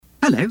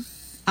Hello,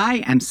 I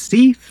am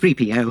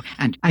C-3PO,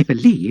 and I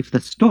believe the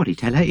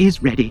storyteller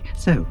is ready,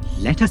 so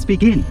let us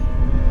begin.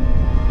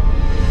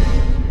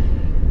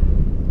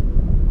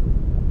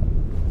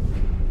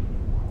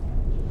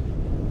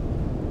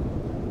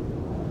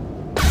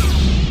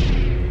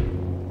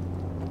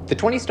 The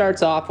 20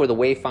 starts off where the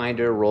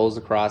Wayfinder rolls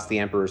across the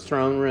Emperor's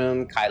throne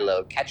room.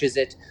 Kylo catches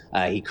it.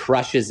 He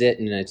crushes it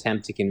in an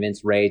attempt to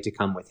convince Rey to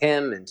come with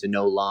him and to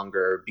no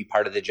longer be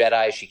part of the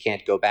Jedi. She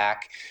can't go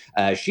back.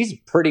 She's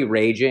pretty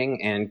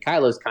raging, and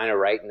Kylo's kind of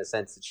right in the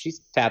sense that she's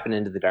tapping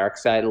into the dark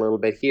side a little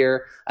bit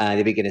here.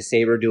 They begin a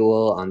saber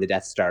duel on the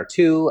Death Star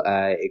 2.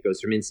 It goes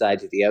from inside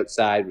to the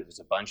outside, where there's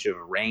a bunch of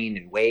rain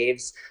and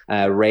waves.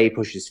 Rey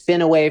pushes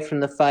Finn away from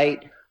the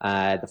fight.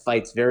 The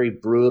fight's very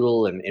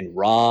brutal and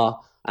raw.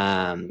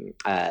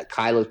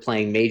 Kylo's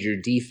playing major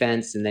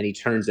defense, and then he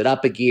turns it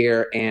up a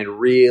gear and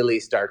really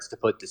starts to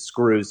put the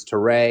screws to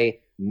Rey,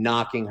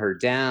 knocking her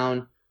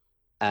down,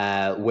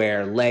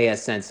 where Leia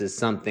senses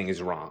something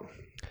is wrong.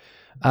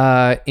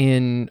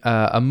 In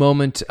a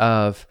moment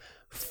of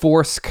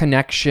force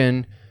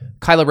connection,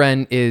 Kylo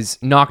Ren is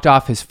knocked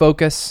off his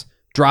focus,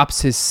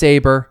 drops his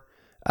saber.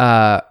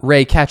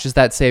 Rey catches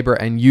that saber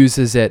and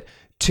uses it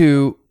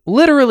to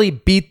literally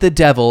beat the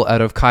devil out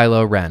of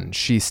Kylo Ren.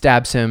 She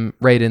stabs him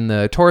right in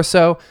the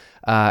torso,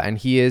 and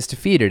he is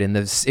defeated. In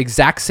the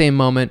exact same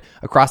moment,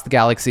 across the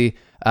galaxy,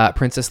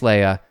 Princess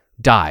Leia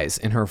dies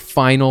in her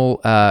final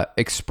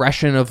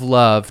expression of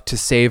love to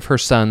save her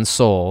son's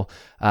soul.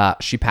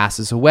 She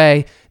passes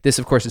away. This,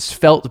 of course, is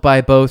felt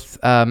by both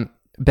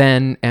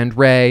Ben and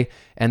Rey,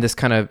 and this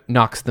kind of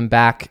knocks them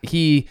back.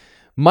 He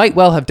might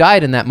well have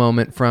died in that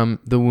moment from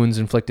the wounds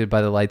inflicted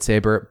by the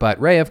lightsaber, but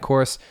Rey, of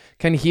course,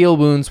 can heal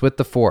wounds with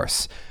the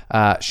Force.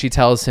 She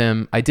tells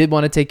him, "I did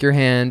want to take your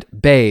hand,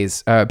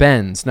 Ben's,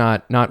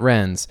 not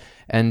Ren's."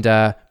 And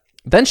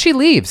then she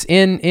leaves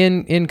in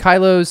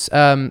Kylo's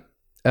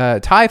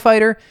TIE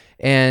fighter,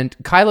 and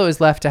Kylo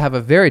is left to have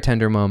a very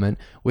tender moment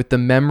with the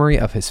memory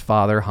of his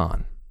father,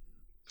 Han.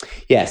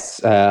 Yes,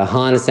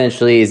 Han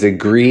essentially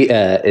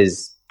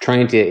is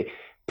trying to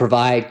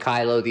provide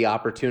Kylo the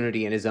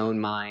opportunity in his own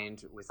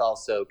mind, with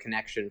also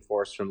connection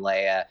force from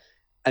Leia,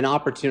 an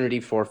opportunity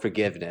for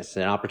forgiveness,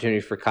 an opportunity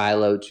for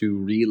Kylo to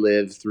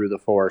relive through the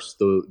Force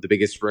the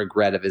biggest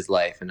regret of his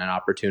life, and an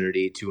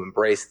opportunity to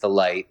embrace the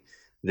light,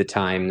 the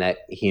time that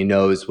he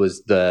knows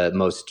was the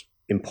most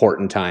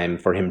important time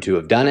for him to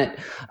have done it.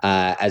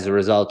 As a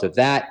result of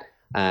that,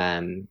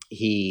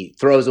 he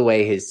throws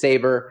away his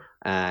saber,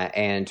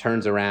 and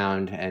turns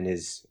around, and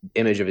his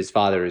image of his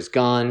father is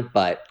gone,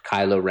 but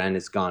Kylo Ren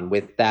is gone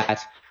with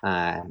that,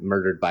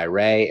 murdered by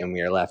Rey, and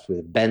we are left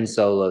with Ben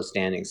Solo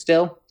standing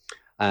still.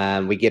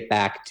 We get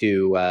back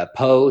to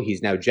Poe.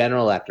 He's now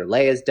general after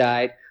Leia's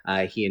died.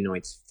 He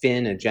anoints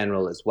Finn a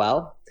general as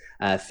well.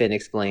 Finn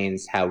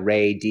explains how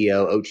Rey,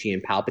 Dio, Ochi,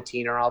 and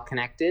Palpatine are all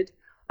connected.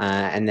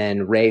 And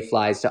then Rey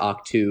flies to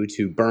Ahch-To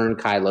to burn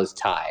Kylo's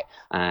tie.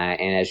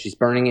 And as she's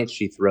burning it,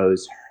 she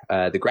throws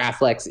the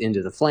Graflex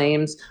into the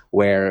flames,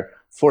 where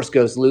Force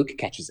Ghost Luke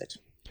catches it.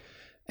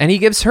 And he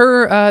gives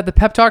her the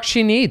pep talk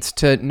she needs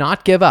to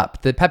not give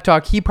up. The pep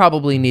talk he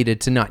probably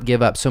needed to not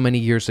give up so many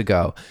years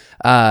ago.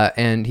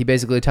 And he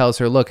basically tells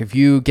her, look, if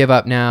you give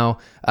up now,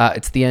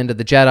 it's the end of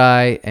the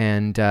Jedi,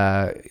 and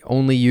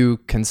only you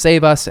can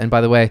save us. And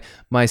by the way,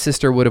 my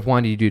sister would have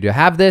wanted you to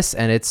have this,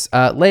 and it's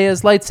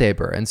Leia's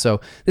lightsaber. And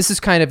so this is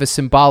kind of a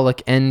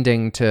symbolic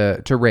ending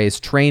to Rey's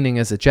training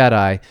as a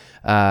Jedi,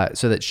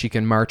 so that she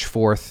can march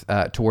forth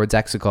towards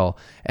Exegol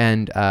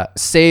and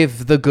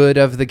save the good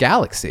of the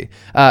galaxy.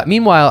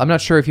 Meanwhile, I'm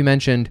not sure if you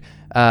mentioned,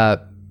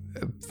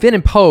 Finn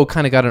and Poe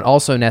kind of got an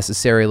also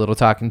necessary little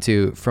talking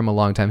to from a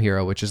longtime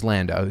hero, which is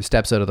Lando, who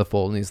steps out of the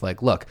fold and he's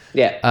like, look,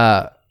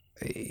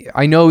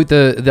 I know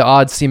the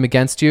odds seem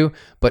against you,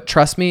 but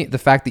trust me, the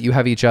fact that you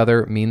have each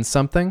other means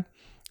something.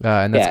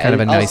 And that's kind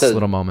of a nice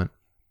little moment.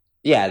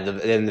 Yeah,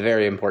 and the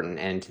very important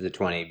end to the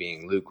 20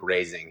 being Luke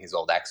raising his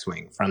old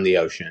X-Wing from the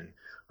ocean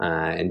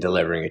and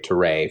delivering it to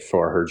Rey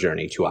for her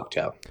journey to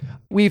Ahch-To.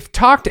 We've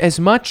talked as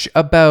much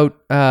about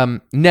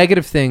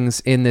negative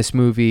things in this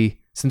movie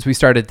since we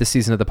started this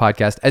season of the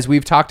podcast, as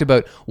we've talked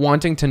about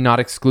wanting to not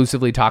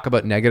exclusively talk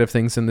about negative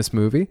things in this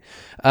movie.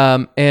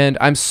 And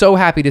I'm so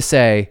happy to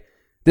say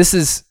this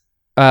is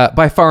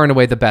by far and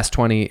away the best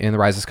 20 in The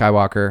Rise of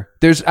Skywalker.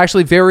 There's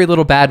actually very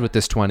little bad with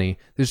this 20.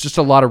 There's just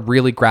a lot of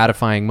really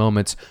gratifying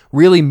moments,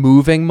 really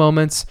moving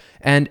moments,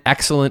 and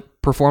excellent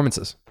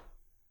performances.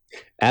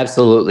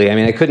 Absolutely. I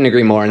mean, I couldn't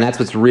agree more. And that's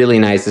what's really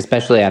nice,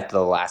 especially after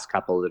the last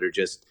couple that are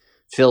just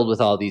filled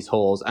with all these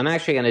holes. I'm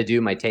actually going to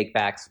do my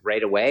takebacks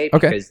right away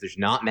because there's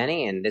not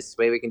many, and this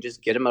way we can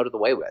just get them out of the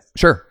way with.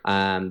 Sure.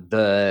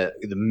 The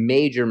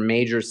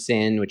major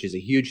sin, which is a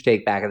huge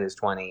takeback of this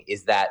 20,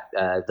 is that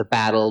the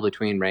battle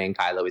between Rey and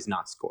Kylo is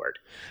not scored.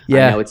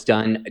 Yeah. I know it's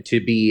done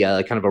to be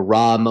kind of a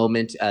raw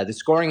moment. The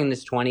scoring in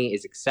this 20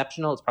 is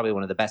exceptional. It's probably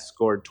one of the best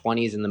scored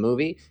 20s in the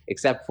movie,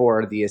 except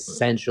for the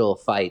essential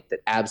fight that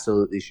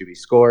absolutely should be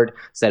scored.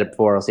 Said it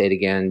before, I'll say it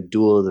again.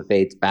 Duel of the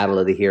Fates, Battle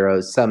of the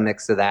Heroes, some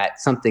mix of that,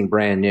 something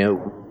brand new,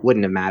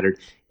 wouldn't have mattered.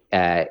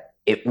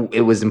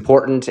 it was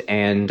important,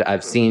 and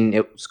I've seen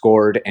it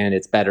scored, and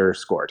it's better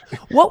scored.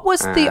 What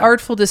was the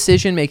artful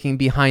decision making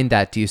behind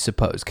that, do you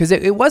suppose? Because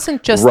it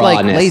wasn't just like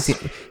Rawness.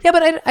 lazy. Yeah,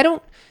 but I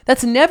don't.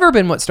 That's never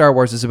been what Star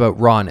Wars is about.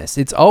 Rawness.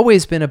 It's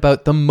always been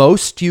about the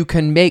most you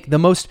can make. The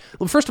most.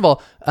 Well, first of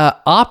all,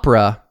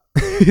 opera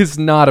is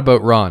not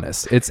about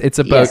rawness. It's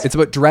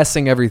about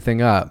dressing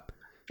everything up.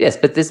 Yes,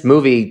 but this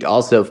movie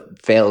also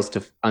fails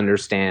to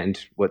understand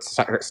what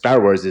Star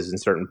Wars is in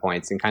certain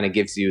points, and kind of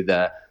gives you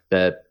the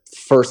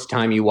first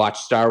time you watch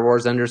Star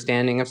Wars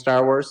understanding of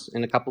Star Wars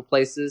in a couple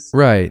places.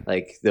 Right.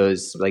 Like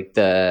those, like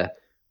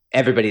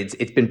everybody,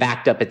 it's been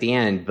backed up at the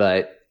end,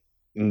 but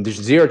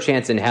there's zero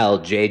chance in hell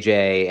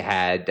JJ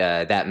had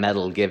that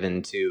medal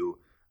given to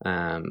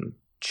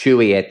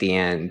Chewie at the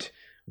end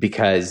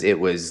because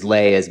it was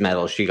Leia's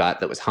medal she got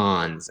that was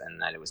Han's,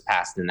 and that it was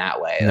passed in that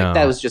way. No. Like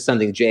that was just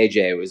something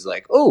JJ was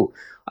like, oh,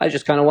 I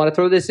just kind of want to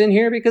throw this in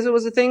here because it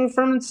was a thing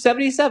from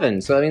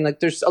 77. So I mean,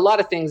 like, there's a lot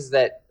of things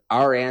that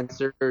are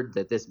answered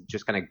that this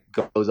just kind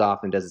of goes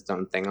off and does its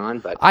own thing on.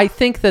 But I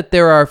think that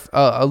there are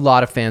a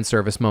lot of fan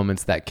service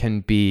moments that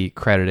can be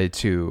credited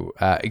to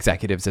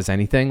executives as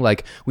anything.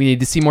 Like, we need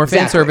to see more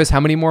fan service. How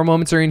many more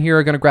moments are in here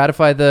are going to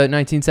gratify the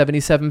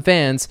 1977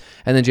 fans?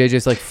 And then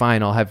JJ's like,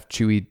 fine, I'll have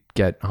Chewie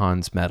get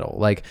Han's medal.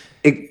 Like,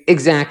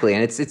 exactly.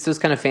 And it's those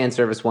kind of fan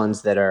service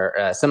ones that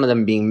are some of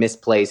them being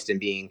misplaced and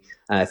being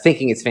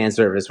thinking it's fan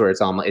service where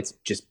it's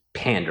just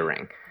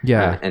pandering.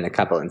 Yeah. In a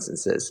couple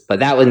instances. But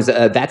that one's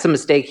that's a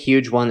mistake,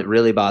 huge one that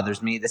really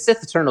bothers me. The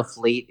Sith Eternal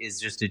Fleet is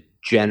just a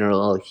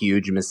general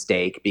huge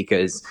mistake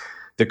because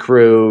the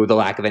crew, the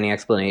lack of any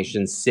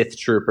explanation, Sith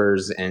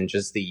troopers, and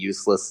just the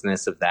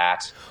uselessness of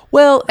that.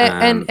 Well,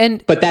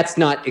 and but that's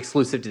not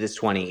exclusive to this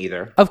 20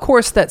 either. Of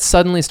course, that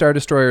suddenly Star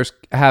Destroyers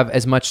have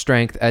as much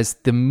strength as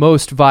the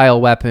most vile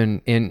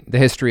weapon in the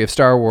history of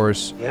Star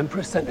Wars. The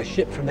Emperor sent a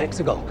ship from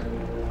Exegol.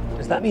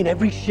 Does that mean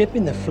every ship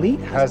in the fleet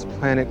has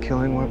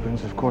planet-killing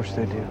weapons? Of course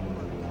they do.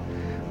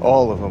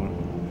 All of them.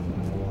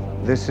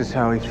 This is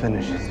how he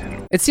finishes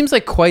it. It seems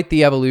like quite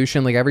the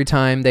evolution. Like, every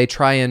time they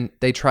try and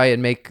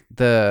make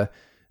the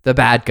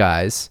bad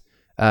guys,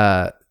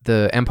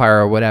 the Empire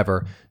or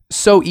whatever,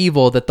 so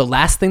evil that the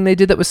last thing they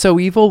did that was so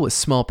evil was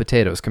small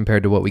potatoes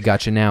compared to what we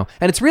got you now.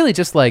 And it's really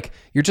just like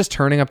you're just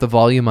turning up the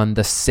volume on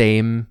the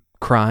same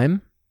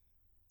crime.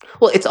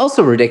 Well, it's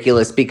also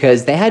ridiculous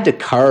because they had to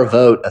carve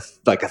out a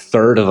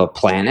third of a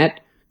planet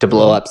to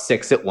blow up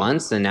 6 at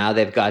once, and now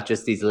they've got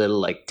just these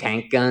little like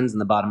tank guns in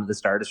the bottom of the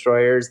Star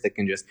Destroyers that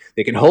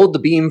can hold the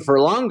beam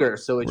for longer,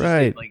 so it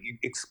just like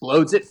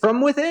explodes it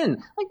from within.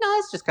 Like, no,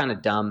 it's just kind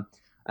of dumb.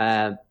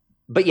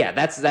 But yeah,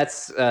 that's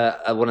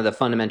one of the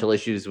fundamental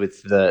issues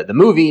with the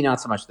movie,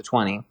 not so much the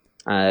 20.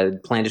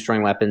 Planet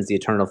destroying weapons, the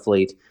Eternal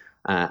Fleet.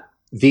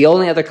 The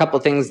only other couple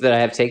things that I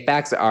have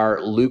takebacks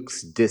are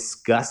Luke's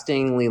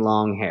disgustingly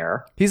long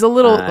hair. He's a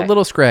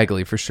little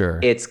scraggly for sure.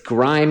 It's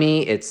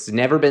grimy. It's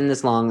never been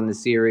this long in the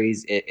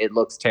series. It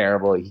looks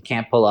terrible. He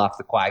can't pull off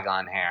the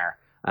Qui-Gon hair.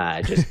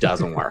 It just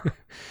doesn't work.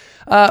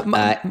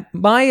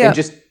 And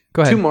just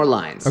go ahead. 2 more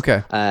lines.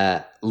 Okay.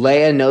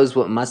 Leia knows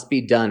what must be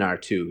done,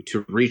 R2.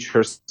 To reach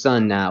her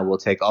son now will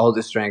take all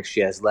the strength she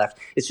has left.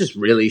 It's just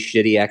really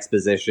shitty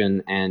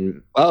exposition.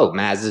 And,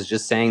 Maz is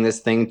just saying this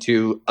thing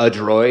to a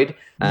droid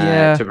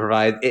to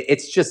provide.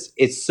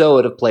 It's so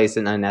out of place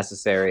and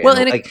unnecessary. Well,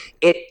 and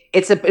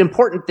it's an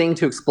important thing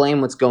to explain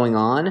what's going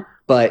on,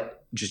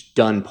 but just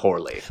done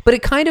poorly. But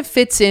it kind of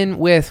fits in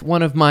with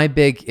one of my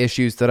big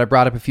issues that I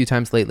brought up a few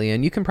times lately,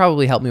 and you can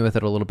probably help me with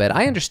it a little bit.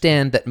 I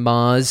understand that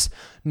Maz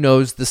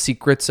knows the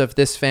secrets of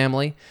this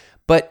family,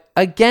 but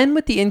again,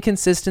 with the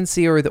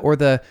inconsistency or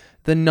the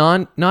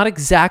not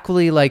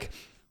exactly like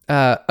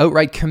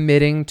outright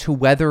committing to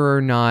whether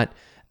or not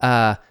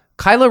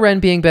Kylo Ren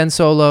being Ben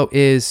Solo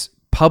is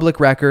public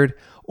record,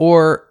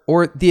 or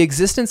the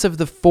existence of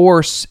the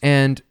Force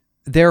and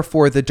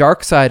therefore the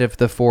dark side of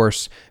the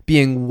Force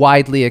being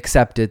widely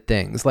accepted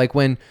things. Like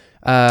when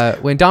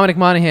Dominic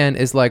Monaghan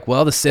is like,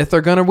 well, the Sith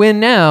are going to win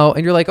now.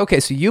 And you're like, okay,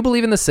 so you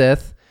believe in the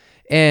Sith,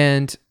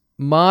 and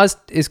Maz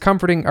is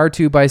comforting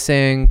R2 by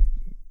saying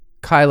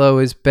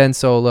Kylo is Ben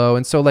Solo.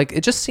 And so like,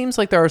 it just seems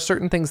like there are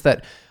certain things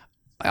that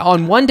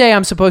on one day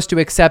I'm supposed to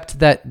accept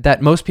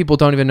that most people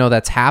don't even know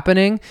that's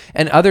happening.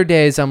 And other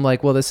days I'm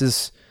like, well,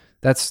 that's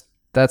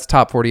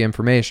top 40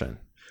 information.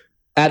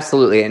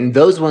 Absolutely. And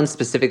those ones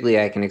specifically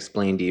I can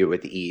explain to you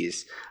with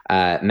ease.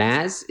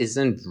 Maz is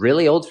a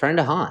really old friend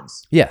of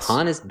Han's. Yes.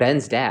 Han is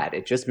Ben's dad.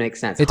 It just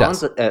makes sense. It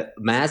does.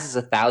 Maz is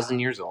 1,000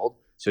 years old,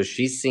 so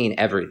she's seen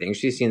everything.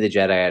 She's seen the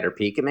Jedi at her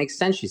peak. It makes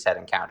sense she's had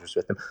encounters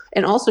with them.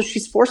 And also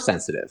she's Force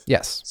sensitive.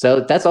 Yes.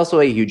 So that's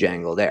also a huge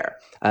angle there.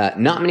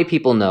 Not many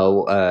people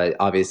know,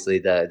 obviously,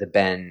 the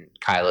Ben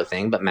Kylo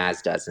thing, but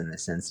Maz does in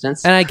this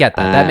instance. And I get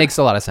that. That makes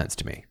a lot of sense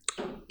to me.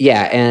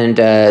 Yeah, and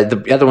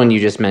the other one you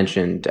just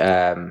mentioned,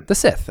 the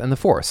Sith and the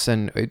Force,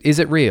 and is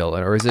it real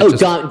or is it?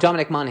 Just...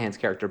 Dominic Monaghan's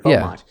character,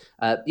 Beaumont.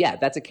 Yeah,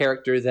 that's a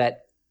character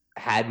that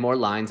had more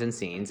lines and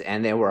scenes,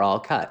 and they were all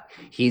cut.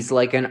 He's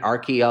like an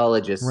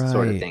archaeologist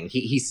sort of Right. thing.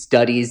 He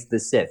studies the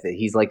Sith.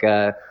 He's like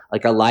a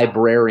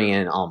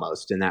librarian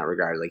almost in that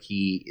regard. Like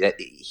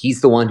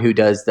he's the one who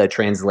does the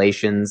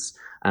translations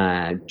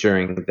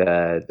during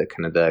the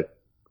kind of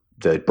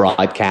the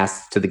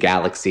broadcasts to the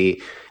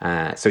galaxy.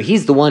 So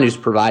he's the one who's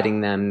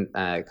providing them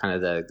kind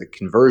of the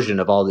conversion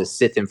of all this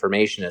Sith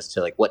information as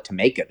to like what to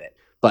make of it.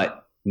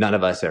 But none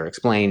of us are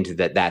explained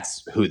that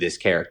that's who this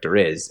character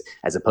is,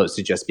 as opposed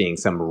to just being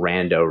some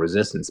rando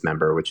resistance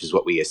member, which is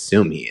what we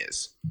assume he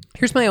is.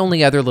 Here's my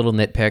only other little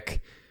nitpick,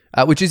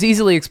 which is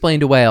easily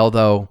explained away,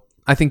 although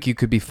I think you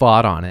could be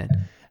fought on it.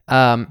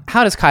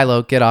 How does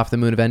Kylo get off the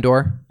moon of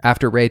Endor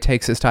after Rey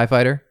takes his TIE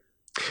fighter?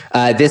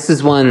 This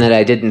is one that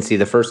I didn't see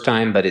the first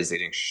time, but is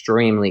an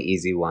extremely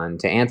easy one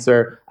to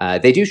answer.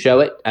 They do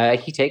show it.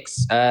 He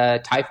takes a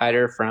TIE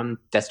fighter from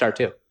Death Star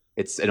 2.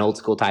 It's an old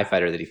school TIE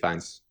fighter that he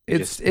finds.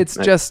 It's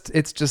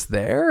just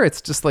there.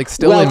 It's just like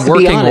still Well, in to be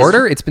working honest-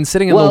 order. It's been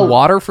sitting in the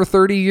water for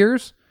 30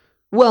 years.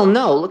 Well,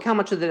 no, look how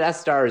much of the Death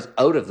Star is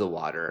out of the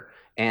water,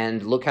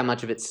 and look how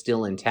much of it's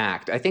still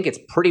intact. I think it's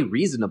pretty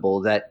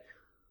reasonable that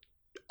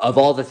of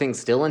all the things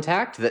still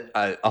intact, that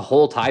a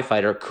whole TIE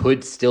fighter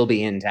could still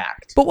be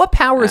intact. But what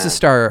power is a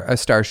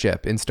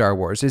starship in Star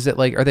Wars? Is it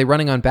like, are they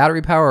running on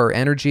battery power or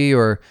energy,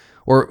 or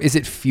is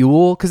it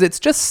fuel? Because it's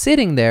just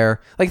sitting there.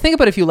 Like, think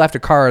about if you left a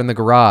car in the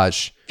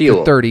garage Fuel.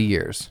 for 30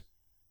 years.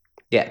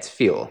 Yeah, it's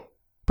fuel.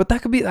 But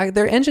that could be like,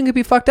 their engine could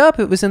be fucked up.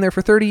 It was in there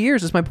for 30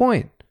 years. Is my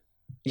point.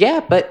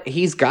 Yeah, but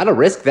he's got to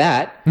risk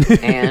that.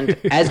 And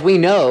as we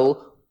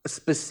know,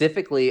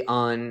 specifically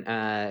on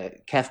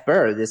Kef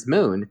Bir, this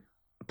moon,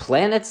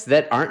 planets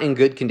that aren't in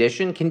good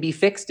condition can be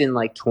fixed in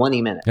like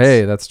 20 minutes.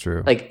 Hey, that's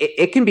true. Like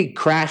it can be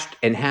crashed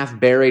and half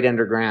buried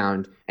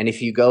underground. And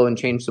if you go and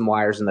change some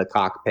wires in the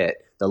cockpit,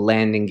 the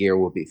landing gear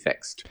will be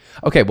fixed.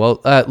 Okay,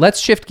 well,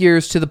 let's shift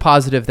gears to the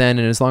positive then.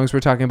 And as long as we're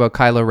talking about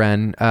Kylo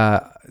Ren,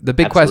 the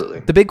big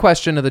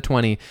question of the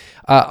 20,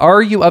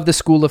 are you of the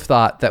school of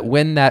thought that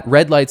when that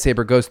red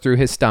lightsaber goes through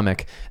his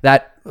stomach,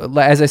 that,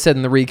 as I said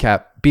in the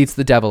recap, beats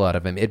the devil out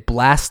of him? It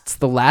blasts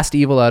the last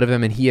evil out of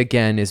him, and he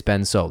again is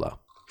Ben Solo.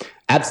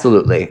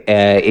 Absolutely.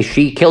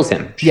 She kills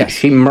him. Yes.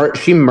 She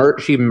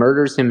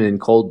murders him in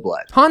cold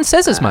blood. Han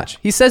says as much.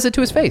 He says it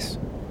to his face.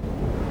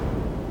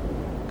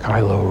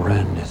 Kylo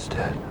Ren is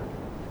dead.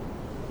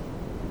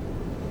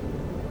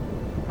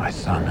 My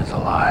son is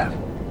alive.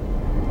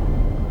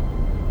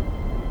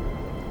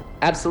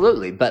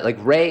 Absolutely, but like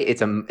Rey,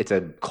 it's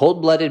a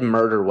cold-blooded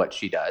murder what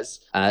she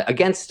does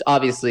against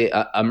obviously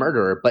a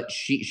murderer, but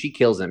she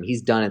kills him.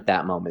 He's done at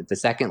that moment. The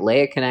second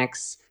Leia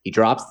connects, he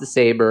drops the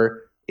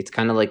saber. It's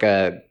kind of like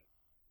a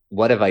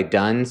 "what have I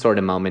done" sort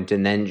of moment,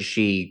 and then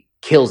she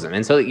kills him.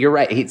 And so you're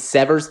right; he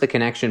severs the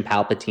connection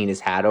Palpatine has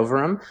had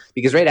over him,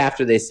 because right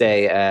after they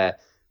say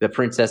the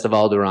Princess of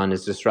Alderaan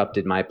has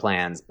disrupted my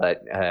plans,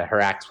 but her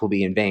acts will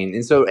be in vain.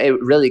 And so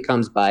it really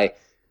comes by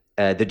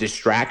the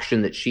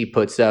distraction that she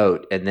puts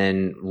out, and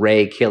then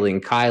Rey killing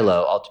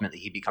Kylo. Ultimately,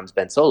 he becomes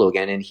Ben Solo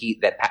again, and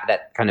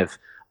that kind of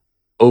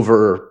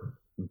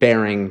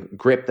overbearing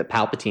grip that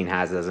Palpatine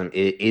has as him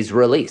is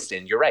released.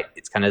 And you're right;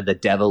 it's kind of the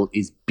devil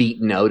is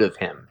beaten out of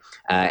him,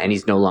 and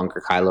he's no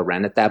longer Kylo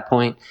Ren at that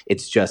point.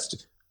 It's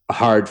just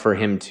hard for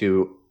him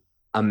to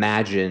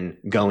imagine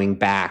going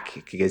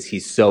back because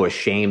he's so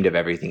ashamed of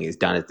everything he's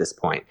done at this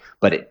point.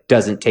 But it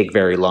doesn't take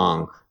very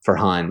long for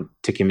Han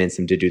to convince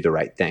him to do the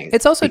right thing.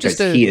 It's also because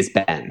just he is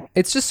Ben.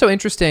 It's just so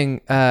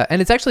interesting,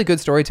 and it's actually good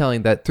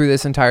storytelling that through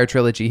this entire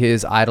trilogy, he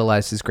has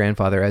idolized his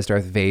grandfather as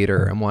Darth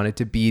Vader and wanted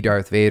to be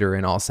Darth Vader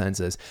in all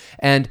senses.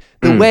 And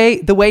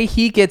the way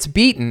he gets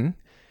beaten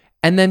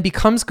and then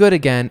becomes good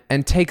again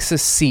and takes a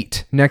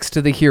seat next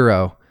to the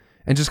hero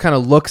and just kind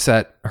of looks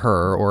at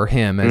her or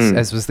him,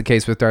 as was the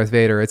case with Darth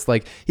Vader. It's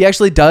like he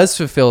actually does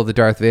fulfill the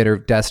Darth Vader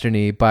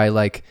destiny by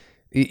like,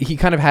 he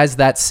kind of has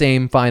that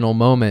same final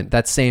moment,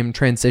 that same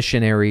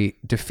transitionary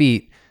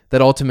defeat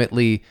that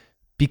ultimately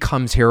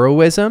becomes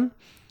heroism.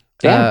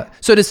 Yeah.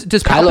 So does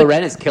Kylo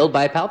Ren is killed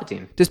by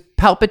Palpatine. Does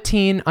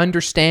Palpatine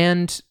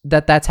understand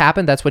that that's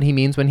happened? That's what he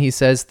means when he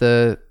says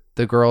the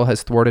girl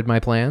has thwarted my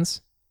plans?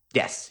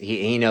 Yes,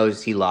 he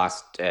knows he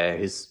lost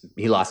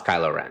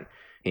Kylo Ren.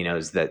 He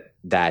knows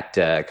that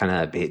kind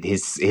of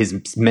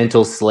his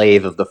mental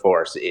slave of the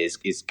Force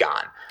is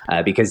gone,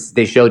 because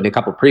they showed in a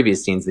couple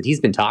previous scenes that he's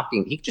been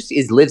talking. He just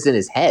lives in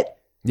his head.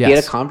 Yes. He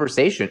had a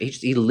conversation.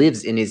 He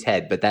lives in his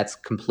head, but that's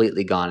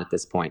completely gone at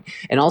this point.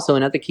 And also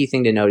another key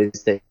thing to note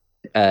is that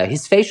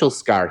his facial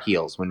scar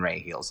heals when Rey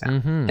heals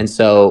him, and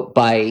so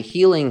by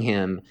healing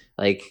him,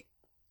 like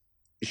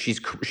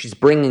she's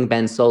bringing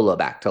Ben Solo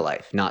back to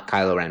life, not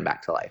Kylo Ren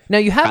back to life. Now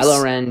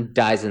Kylo Ren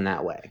dies in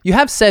that way. You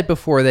have said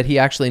before that he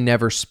actually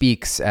never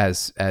speaks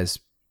as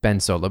Ben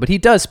Solo, but he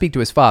does speak to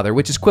his father,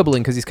 which is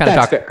quibbling because he's kind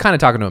of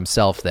talking to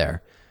himself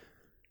there.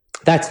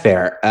 That's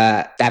fair.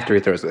 After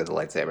he throws away the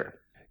lightsaber.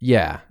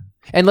 Yeah,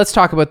 and let's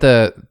talk about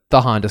the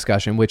Han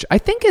discussion, which I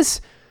think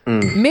is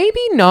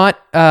maybe not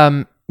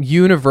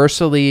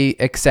universally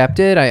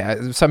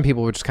accepted. Some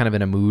people were just kind of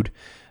in a mood.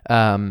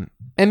 And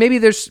maybe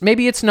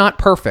it's not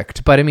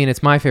perfect, but I mean,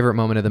 it's my favorite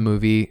moment of the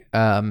movie.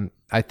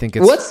 I think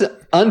it's... What's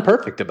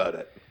unperfect about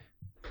it?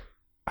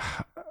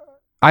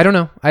 I don't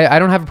know. I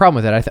don't have a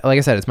problem with it. Like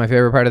I said, it's my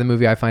favorite part of the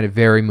movie. I find it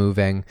very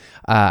moving.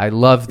 I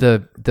love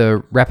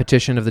the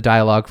repetition of the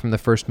dialogue from the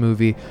first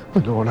movie. I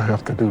know what I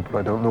have to do, but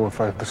I don't know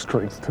if I have the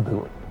strength to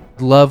do it.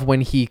 Love when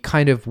he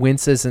kind of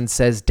winces and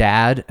says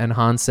 "Dad," and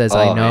Han says,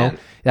 "I know." Man.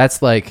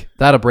 That's like,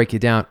 that'll break you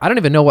down. I don't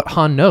even know what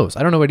Han knows.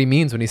 I don't know what he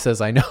means when he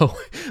says "I know,"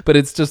 but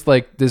it's just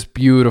like this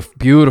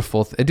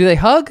beautiful. Do they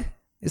hug?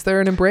 Is there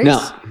an embrace?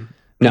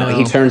 No.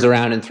 He turns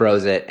around and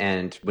throws it,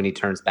 and when he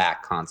turns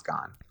back, Han's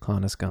gone.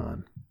 Han is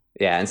gone.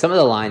 Yeah, and some of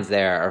the lines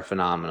there are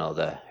phenomenal.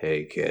 The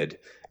 "Hey kid,"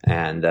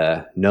 and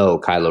 "No,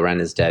 Kylo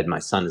Ren is dead. My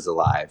son is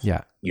alive."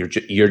 Yeah.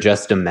 You're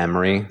just a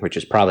memory, which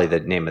is probably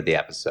the name of the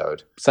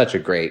episode. Such a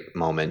great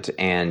moment.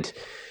 And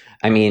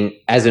I mean,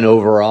 as an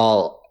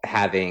overall,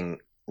 having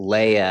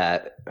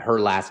Leia, her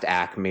last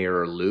act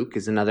mirror Luke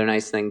is another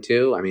nice thing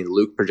too. I mean,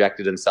 Luke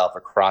projected himself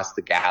across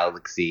the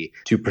galaxy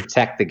to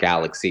protect the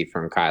galaxy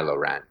from Kylo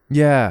Ren.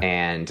 Yeah.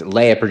 And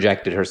Leia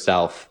projected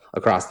herself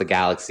across the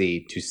galaxy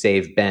to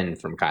save Ben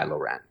from Kylo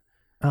Ren.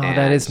 Oh,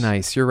 that is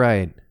nice. You're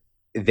right.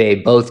 They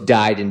both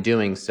died in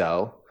doing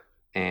so.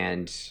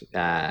 And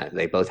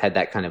they both had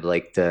that kind of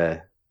like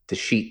the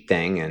sheet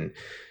thing, and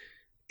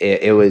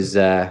it was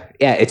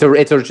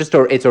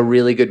it's a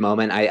really good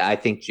moment. I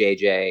think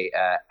JJ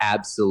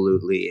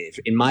absolutely,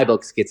 in my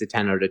books, gets a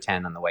 10 out of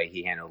 10 on the way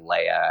he handled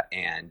Leia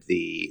and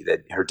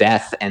her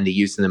death and the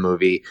use in the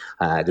movie.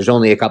 There's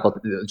only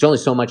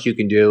so much you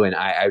can do, and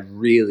I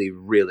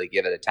really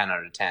give it a 10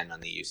 out of 10 on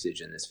the usage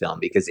in this film,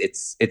 because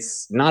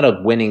it's not a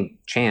winning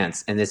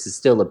chance, and this is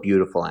still a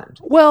beautiful end.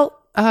 Well,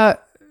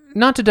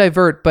 not to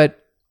divert, but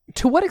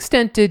to what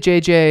extent did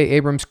J.J.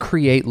 Abrams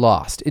create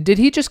Lost? Did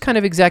he just kind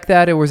of exec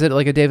that, or was it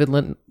like a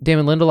Damon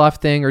Lindelof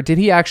thing, or did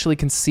he actually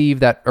conceive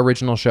that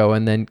original show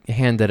and then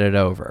handed it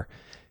over?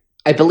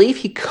 I believe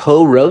he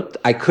co-wrote,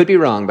 I could be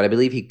wrong, but I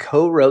believe he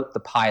co-wrote the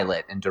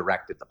pilot and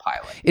directed the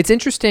pilot. It's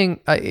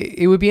interesting.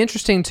 It would be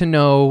interesting to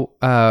know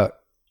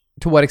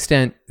to what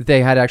extent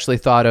they had actually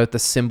thought out the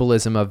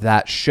symbolism of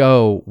that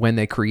show when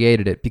they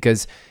created it,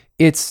 because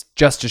it's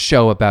just a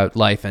show about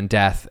life and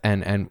death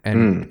and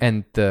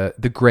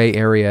the gray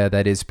area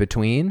that is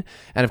between.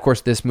 And of course,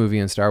 this movie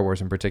and Star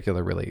Wars in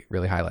particular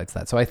really highlights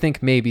that. So I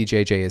think maybe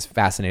JJ is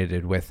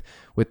fascinated with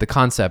the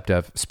concept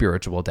of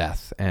spiritual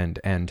death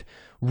and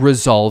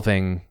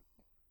resolving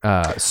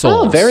souls.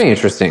 Oh, very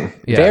interesting.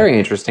 Yeah. Very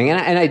interesting.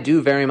 And I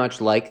do very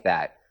much like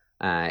that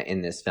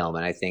in this film.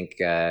 And I think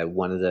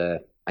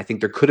I think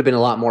there could have been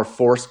a lot more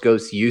Force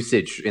Ghost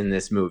usage in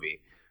this movie.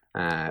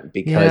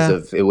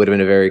 Because it would have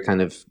been a very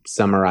kind of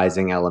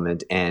summarizing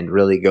element, and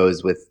really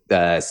goes with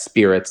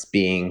spirits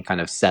being kind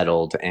of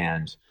settled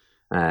and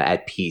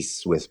at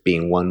peace with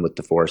being one with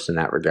the Force in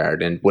that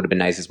regard. And would have been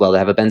nice as well to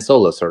have a Ben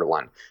Solo sort of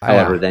one.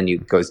 However, then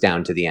it goes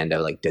down to the end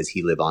of like, does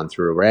he live on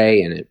through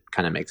Rey? And it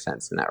kind of makes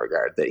sense in that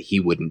regard that he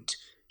wouldn't.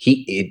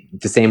 The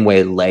same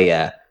way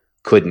Leia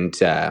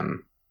couldn't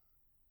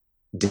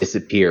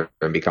disappear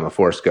and become a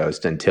Force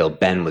ghost until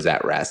Ben was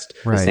at rest.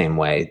 Right. The same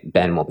way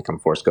Ben won't become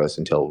Force ghost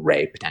until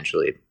Rey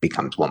potentially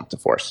becomes one with the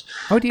Force.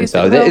 Oh, do you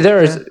so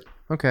think?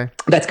 Okay.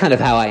 That's kind of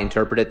how I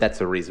interpret it. That's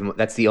the reason.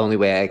 That's the only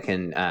way I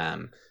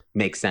can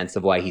make sense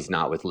of why he's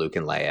not with Luke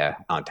and Leia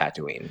on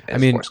Tatooine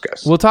as Force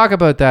ghosts. We'll talk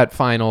about that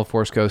final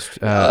Force ghost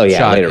shot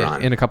later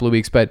on in a couple of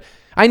weeks, but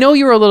I know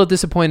you were a little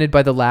disappointed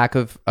by the lack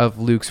of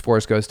Luke's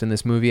Force ghost in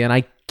this movie, and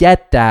I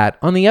get that.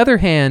 On the other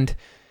hand,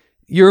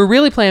 you're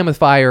really playing with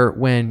fire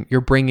when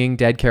you're bringing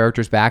dead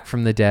characters back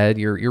from the dead.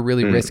 You're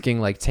really risking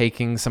like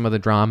taking some of the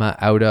drama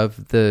out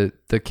of the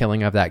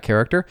killing of that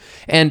character.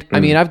 And I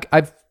mean,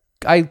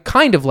 I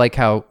kind of like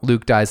how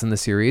Luke dies in the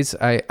series.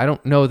 I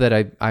don't know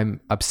that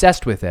I'm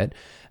obsessed with it.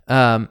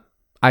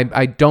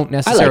 I don't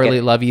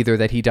necessarily love either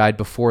that he died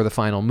before the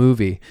final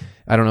movie.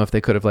 I don't know if they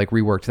could have like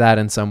reworked that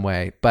in some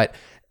way. But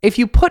if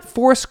you put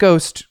Force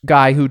Ghost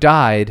guy who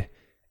died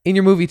in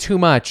your movie too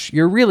much,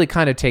 you're really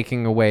kind of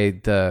taking away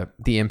the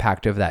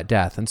impact of that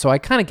death. And so I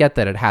kind of get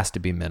that it has to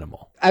be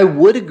minimal. I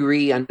would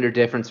agree under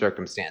different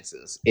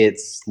circumstances.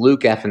 It's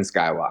Luke effing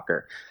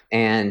Skywalker.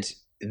 And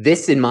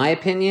this, in my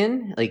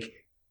opinion, like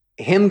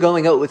him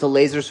going out with a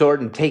laser sword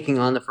and taking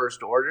on the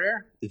First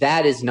Order,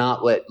 that is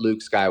not what Luke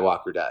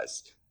Skywalker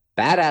does.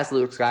 Badass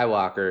Luke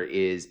Skywalker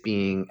is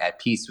being at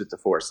peace with the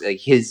Force. Like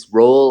his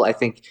role, I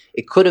think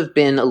it could have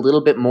been a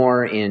little bit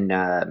more in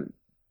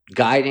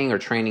guiding or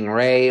training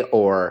Rey,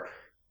 or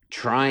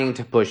trying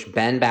to push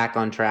Ben back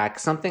on track,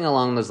 something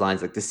along those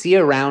lines. Like the see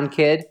around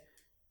kid,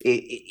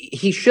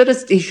 he should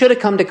have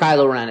come to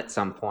Kylo Ren at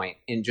some point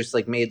and just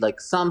like made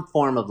like some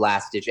form of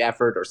last ditch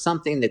effort or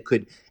something that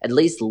could at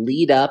least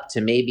lead up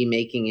to maybe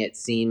making it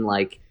seem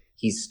like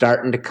he's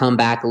starting to come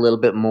back a little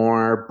bit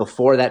more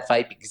before that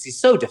fight, because he's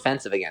so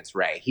defensive against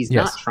Rey. He's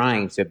not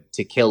trying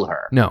to kill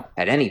her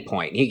at any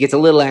point. He gets a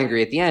little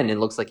angry at the end and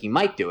looks like he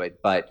might do it,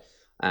 but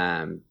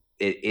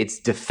it's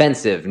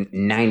defensive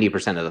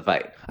 90% of the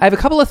fight. I have a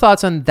couple of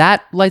thoughts on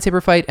that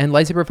lightsaber fight and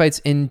lightsaber fights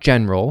in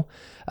general.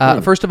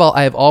 First of all,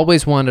 I have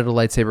always wanted a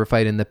lightsaber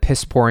fight in the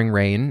piss-pouring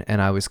rain,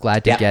 and I was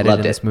glad to get it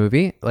in this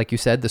movie. Like you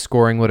said, the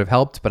scoring would have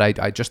helped, but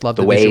I just love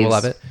the visual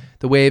of it.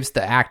 The waves,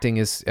 the acting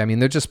is, I mean,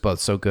 they're just both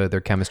so good.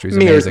 Their chemistry is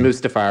amazing.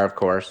 Mirrors Mustafar, of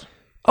course.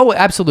 Oh,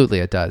 absolutely,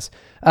 it does.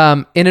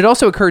 And it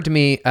also occurred to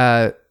me,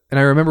 and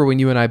I remember when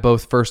you and I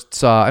both first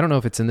saw, I don't know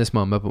if it's in this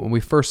moment, but when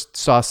we first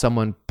saw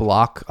someone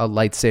block a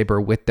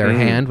lightsaber with their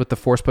hand, with the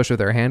force push of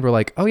their hand, we're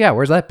like, oh yeah,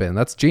 where's that been?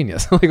 That's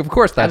genius. Like, of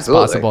course that's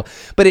possible.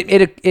 But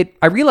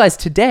I realized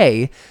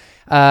today,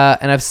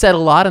 and I've said a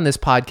lot on this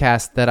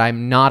podcast, that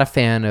I'm not a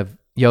fan of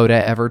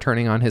Yoda ever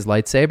turning on his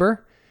lightsaber.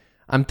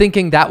 I'm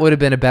thinking that would have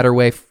been a better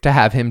way to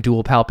have him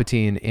duel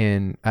Palpatine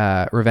in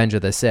Revenge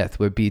of the Sith,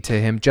 would be to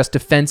him just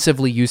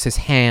defensively use his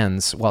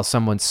hands while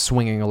someone's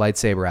swinging a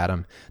lightsaber at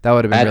him. That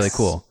would have been really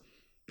cool.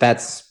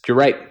 You're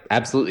right.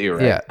 Absolutely, you're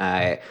right.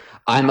 Yeah.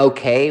 I'm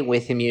okay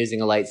with him using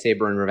a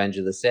lightsaber in Revenge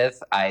of the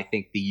Sith. I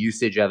think the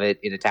usage of it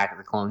in Attack of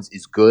the Clones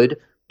is good,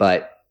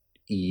 but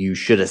you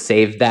should have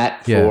saved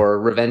that for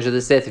Revenge of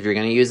the Sith if you're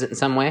going to use it in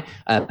some way.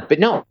 But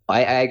no,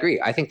 I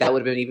agree. I think that would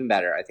have been even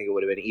better. I think it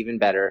would have been even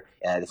better.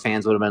 The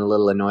fans would have been a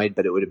little annoyed,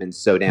 but it would have been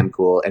so damn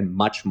cool and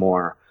much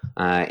more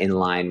in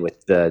line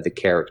with the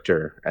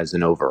character as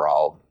an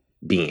overall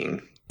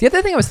being. The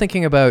other thing I was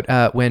thinking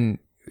about when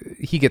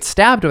he gets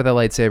stabbed with a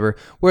lightsaber,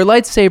 where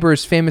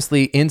lightsabers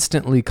famously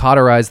instantly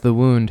cauterize the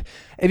wound.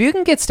 If you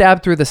can get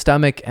stabbed through the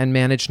stomach and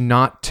manage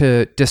not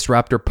to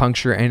disrupt or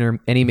puncture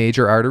any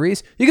major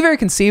arteries, you can very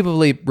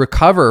conceivably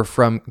recover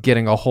from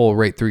getting a hole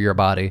right through your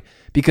body,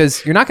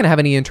 because you're not going to have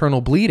any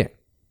internal bleeding.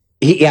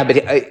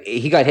 But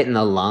he got hit in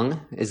the lung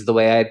is the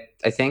way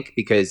I think,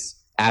 because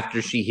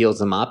after she heals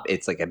him up,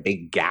 it's like a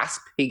big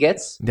gasp he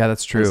gets. Yeah,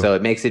 that's true. And so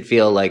it makes it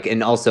feel like,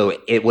 and also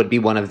it would be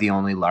one of the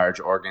only large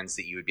organs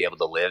that you would be able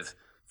to live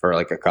for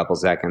like a couple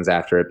seconds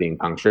after it being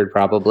punctured,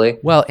 probably.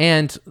 Well,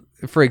 and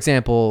for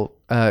example,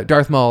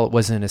 Darth Maul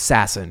was an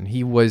assassin.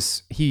 He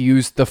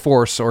used the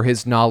Force or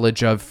his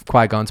knowledge of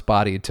Qui-Gon's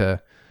body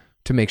to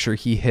make sure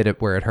he hit it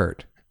where it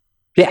hurt.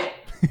 Yeah,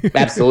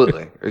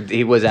 absolutely.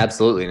 He was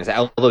absolutely an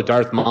assassin. Although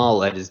Darth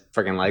Maul had his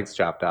freaking legs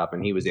chopped off,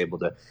 and he was able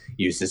to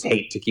use his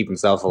hate to keep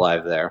himself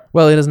alive there.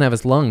 Well, he doesn't have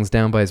his lungs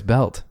down by his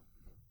belt.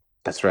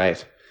 That's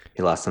right.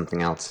 He lost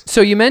something else.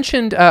 So you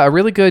mentioned a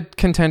really good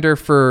contender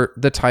for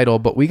the title,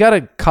 but we got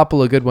a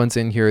couple of good ones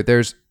in here.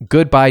 There's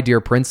Goodbye,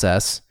 Dear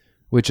Princess,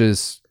 which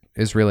is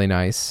really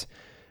nice.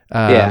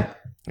 Kylo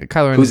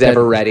Ren Who's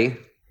Ever Ready?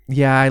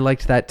 Yeah, I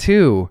liked that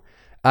too.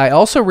 I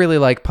also really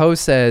like Poe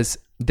says,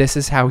 this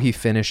is how he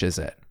finishes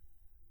it.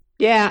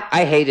 Yeah,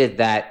 I hated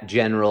that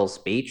general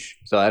speech,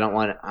 so I don't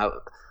want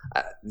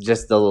to...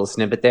 just a little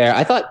snippet there.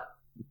 I thought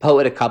Poe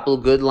had a couple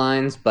of good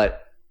lines, but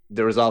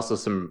there was also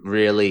some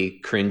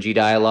really cringy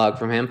dialogue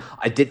from him.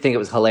 I did think it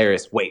was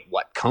hilarious. Wait,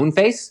 what? Cone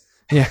face?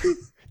 Yeah.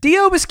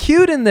 Dio was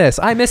cute in this.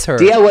 I miss her.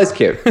 Dio was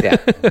cute. Yeah.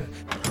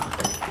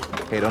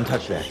 Hey, don't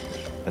touch that.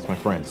 That's my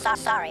friend.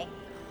 Sorry.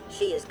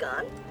 She is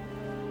gone?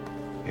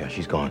 Yeah,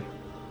 she's gone.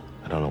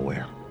 I don't know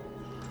where.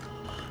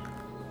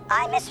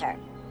 I miss her.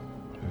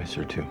 I miss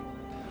her too.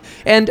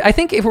 And I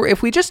think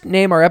if we just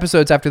name our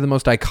episodes after the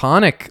most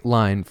iconic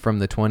line from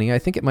the 20, I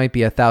think it might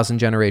be 1,000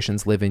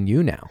 generations live in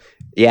you now.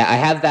 Yeah, I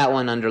have that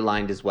one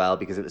underlined as well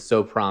because it was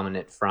so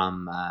prominent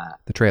from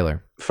the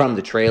trailer. From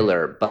the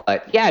trailer.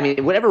 But yeah, I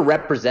mean, whatever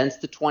represents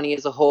the 20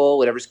 as a whole,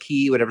 whatever's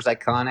key, whatever's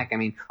iconic. I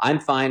mean, I'm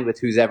fine with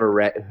who's ever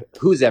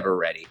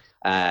ready.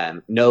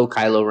 No,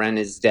 Kylo Ren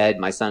is dead.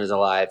 My son is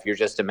alive. You're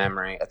just a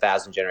memory.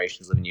 1,000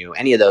 generations live in you.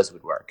 Any of those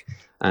would work.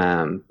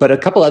 But a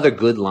couple other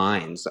good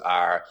lines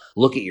are,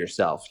 look at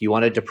yourself. You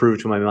wanted to prove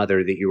to my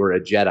mother that you were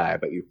a Jedi,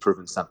 but you've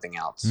proven something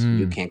else.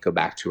 You can't go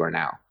back to her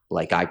now,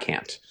 like I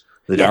can't.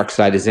 The dark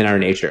side is in our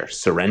nature.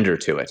 Surrender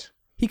to it.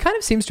 He kind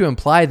of seems to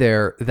imply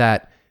there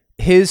that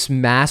his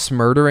mass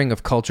murdering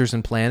of cultures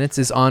and planets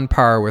is on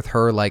par with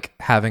her, like,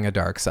 having a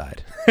dark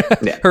side.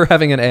 Her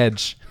having an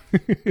edge.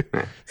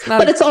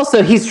 It's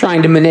also, he's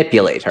trying to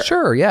manipulate her.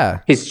 Sure,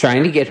 yeah. He's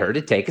trying to get her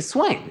to take a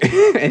swing.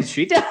 And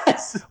she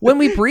does. When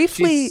we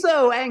briefly... She's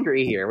so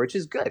angry here, which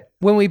is good.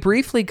 When we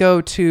briefly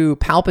go to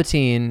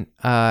Palpatine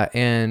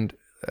and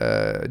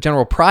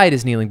General Pryde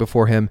is kneeling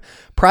before him,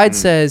 Pryde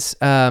says,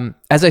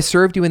 as I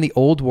served you in the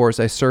old wars,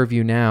 I serve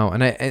you now.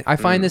 And I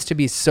find this to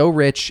be so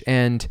rich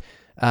and...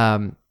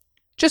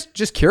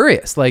 Just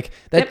curious, like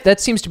that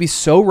seems to be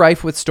so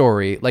rife with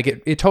story. Like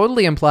it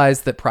totally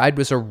implies that Pryde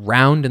was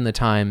around in the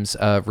times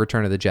of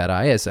Return of the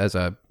Jedi as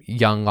a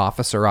young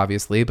officer,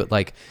 obviously, but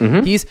like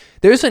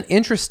there's an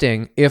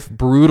interesting, if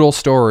brutal,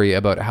 story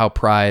about how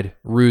Pryde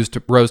rose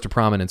to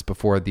prominence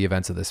before the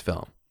events of this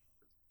film.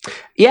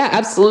 Yeah,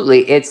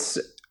 absolutely.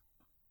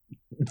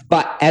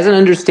 But as an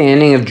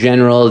understanding of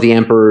the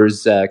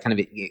Emperor's kind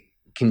of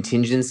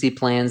contingency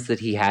plans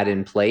that he had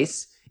in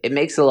place, it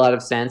makes a lot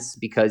of sense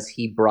because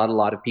he brought a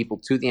lot of people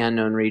to the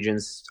unknown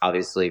regions,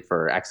 obviously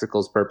for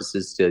Exegol's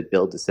purposes, to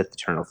build the Sith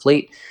Eternal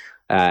Fleet.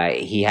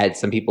 He had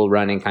some people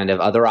running kind of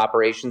other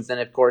operations, and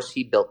of course,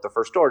 he built the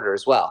First Order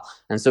as well.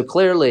 And so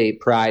clearly,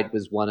 Pryde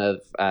was one of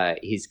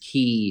his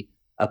key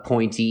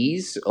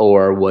appointees,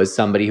 or was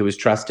somebody who was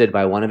trusted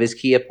by one of his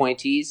key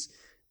appointees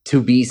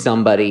to be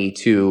somebody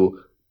to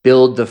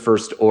build the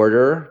First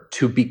Order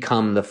to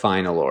become the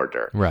Final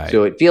Order. Right.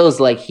 So it feels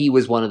like he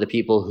was one of the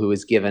people who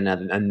was given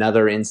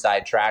another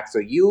inside track. So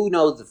you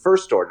know the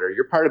First Order,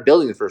 you're part of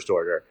building the First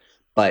Order,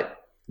 but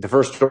the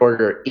First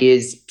Order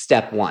is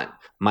step one.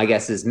 My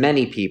guess is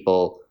many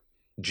people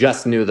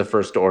just knew the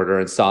First Order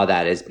and saw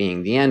that as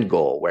being the end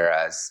goal,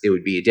 whereas it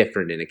would be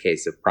different in a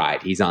case of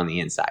Pryde. He's on the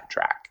inside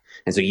track.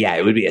 And so, yeah,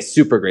 it would be a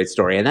super great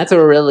story. And that's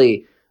a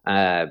really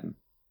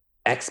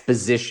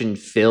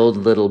exposition-filled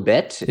little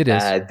bit. It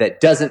is.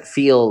 That doesn't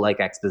feel like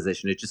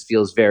exposition. It just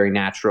feels very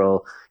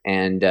natural.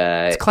 And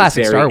it's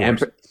classic Star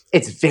Wars.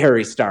 It's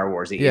very Star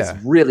Warsy. Yeah.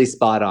 It's really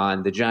spot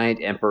on. The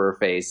giant emperor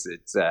face.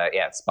 It's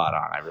spot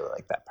on. I really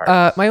like that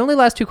part. My only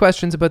last two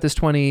questions about this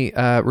 20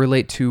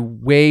 relate to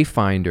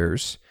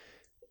Wayfinders.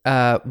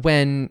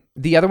 When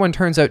the other one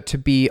turns out to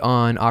be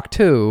on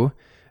Ahch-To,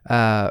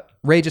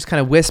 Rey just kind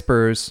of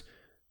whispers,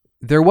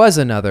 "There was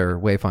another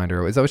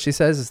Wayfinder." Is that what she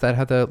says? Is that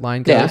how the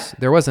line goes? Yeah.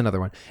 There was another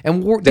one.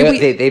 And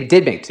they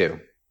did make two.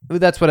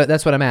 That's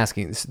what I'm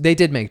asking. They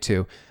did make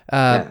two.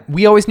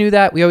 We always knew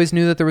that. We always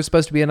knew that there was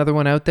supposed to be another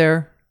one out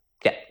there.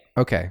 Yeah.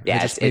 Okay. Yeah. I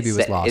just maybe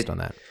was lost on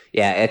that.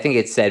 Yeah, I think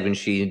it's said when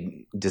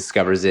she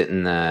discovers it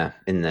in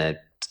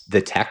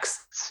the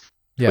texts,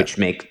 which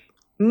make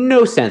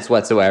no sense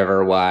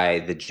whatsoever.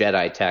 Why the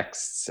Jedi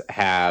texts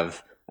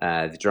have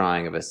the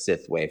drawing of a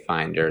Sith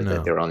Wayfinder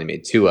that there were only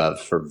made two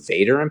of for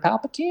Vader and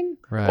Palpatine,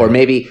 right. Or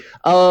maybe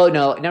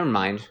no, never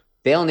mind.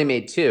 They only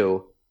made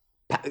two.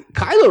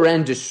 Kylo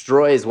Ren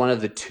destroys one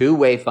of the two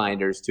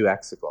Wayfinders to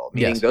Exegol,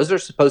 meaning those are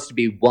supposed to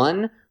be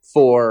one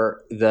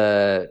for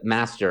the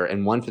Master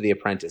and one for the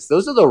Apprentice.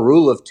 Those are the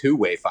rule of two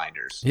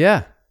Wayfinders.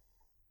 Yeah.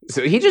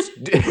 So he just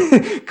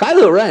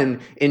Kylo Ren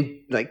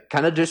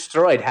kind of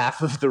destroyed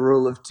half of the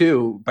rule of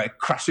two by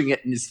crushing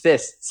it in his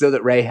fist, so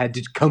that Rey had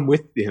to come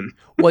with him.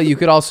 Well, you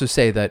could also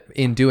say that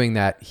in doing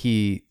that,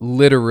 he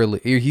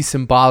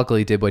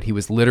symbolically did what he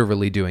was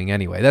literally doing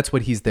anyway. That's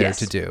what he's there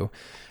to do.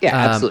 Yeah,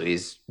 absolutely.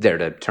 He's there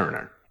to turn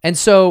her. And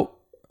so,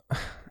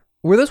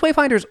 were those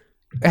Wayfinders?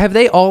 Have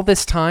they all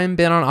this time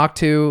been on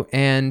Ahch-To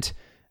and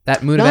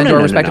that Moon of Endor,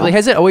 respectively? No.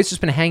 Has it always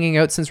just been hanging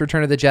out since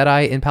Return of the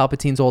Jedi in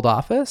Palpatine's old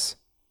office?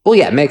 Well,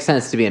 yeah, it makes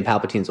sense to be in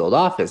Palpatine's old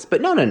office.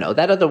 But no.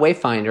 That other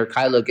Wayfinder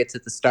Kylo gets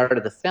at the start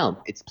of the film.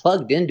 It's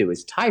plugged into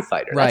his TIE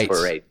fighter. Right.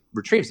 That's where Rey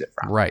retrieves it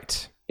from.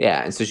 Right.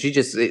 Yeah, and so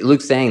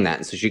Luke's saying that,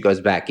 and so she goes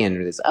back in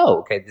and is,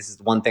 this is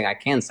one thing I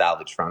can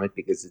salvage from it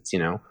because it's,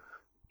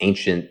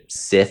 ancient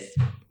Sith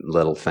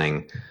little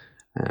thing.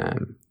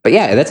 But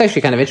yeah, that's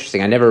actually kind of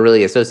interesting. I never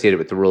really associated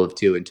with the rule of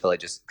two until I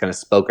just kind of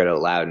spoke it out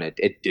loud, and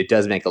it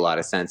does make a lot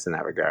of sense in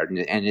that regard, and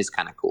it is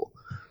kind of cool.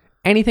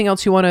 Anything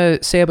else you want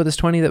to say about this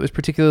 20 that was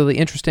particularly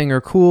interesting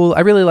or cool?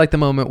 I really like the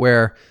moment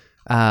where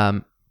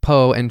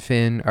Poe and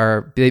Finn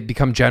they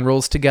become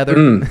generals together.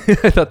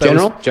 I thought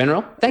that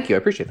General. Thank you. I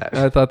appreciate that.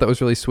 I thought that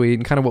was really sweet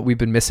and kind of what we've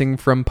been missing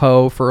from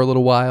Poe for a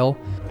little while.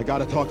 I got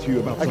to talk to you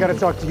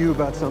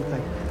about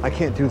something. I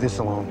can't do this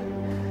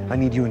alone. I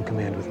need you in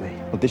command with me.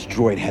 Well, this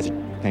droid has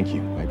Thank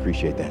you. I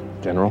appreciate that.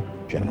 General.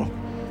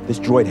 This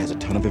droid has a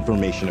ton of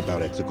information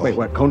about Exegol. Wait,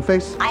 what?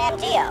 Coneface? I am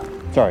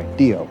Dio. Sorry,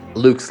 Dio.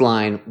 Luke's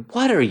line,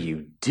 "What are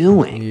you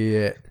doing?"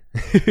 Yeah.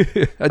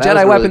 A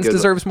Jedi weapons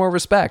deserves more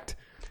respect.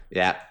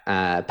 Yeah.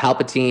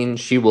 Palpatine,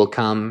 she will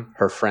come.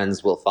 Her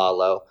friends will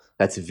follow.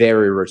 That's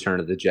very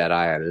Return of the Jedi.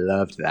 I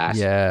loved that.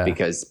 Yeah.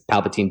 Because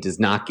Palpatine does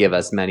not give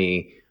us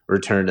many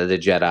Return of the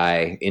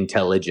Jedi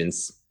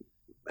intelligence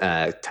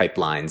type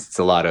lines. It's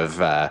a lot of,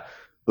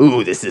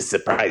 this is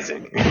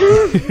surprising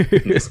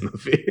in this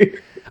movie.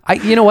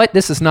 You know what?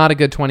 This is not a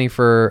good 20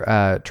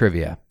 for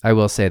trivia. I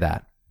will say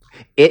that.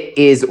 It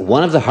is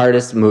one of the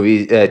hardest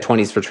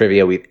 20s for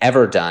trivia we've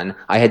ever done.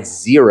 I had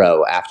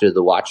 0 after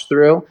the watch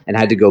through and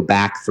had to go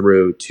back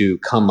through to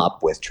come up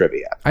with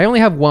trivia. I only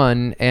have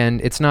 1, and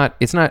it's not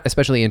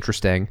especially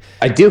interesting.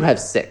 I do have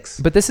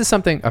 6. But this is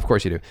something, of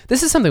course you do.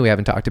 This is something we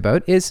haven't talked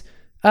about, is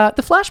the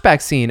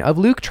flashback scene of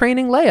Luke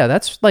training Leia.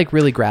 That's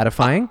really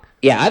gratifying.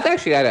 Yeah, I've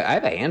actually got I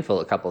have a handful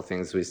of couple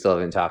things we still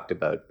haven't talked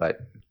about,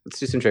 but let's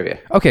do some trivia.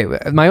 Okay,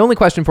 my only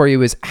question for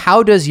you is,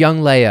 how does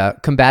young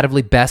Leia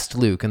combatively best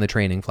Luke in the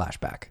training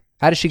flashback?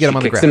 How does she get him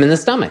on the ground? Kicks him in the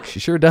stomach.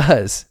 She sure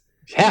does.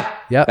 Yeah.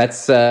 Yep.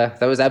 That's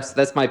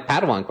my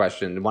Padawan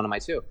question, one of my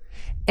 2.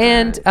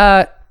 And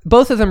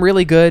both of them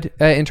really good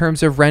in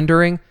terms of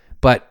rendering,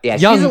 but yeah,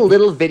 she's a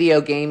little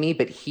video gamey,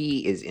 but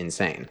he is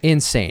insane.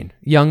 Insane.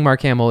 Young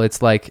Mark Hamill,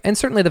 it's like, and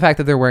certainly the fact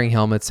that they're wearing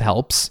helmets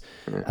helps.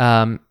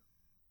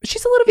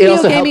 She's a little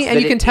video gamey,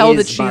 and you can tell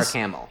that she's Mark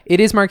Hamill.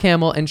 It is Mark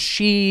Hamill, and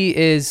she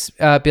is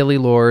Billy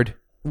Lord,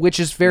 which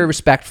is very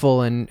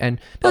respectful, and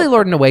Billy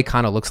Lord in a way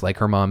kind of looks like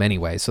her mom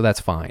anyway, so that's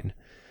fine.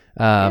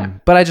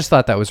 But I just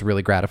thought that was a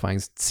really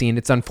gratifying scene.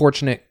 It's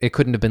unfortunate it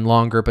couldn't have been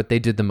longer, but they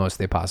did the most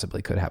they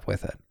possibly could have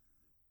with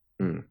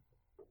it.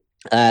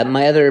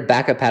 My other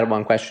backup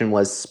Padawan question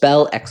was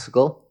spell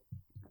Exegol.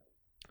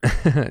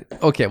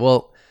 Okay,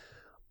 well,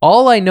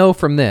 all I know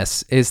from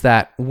this is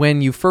that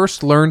when you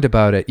first learned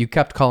about it, you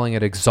kept calling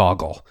it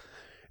Exoggle.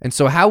 And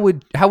so how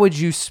would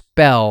you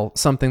spell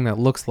something that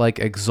looks like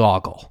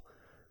Exoggle?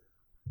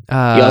 You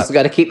also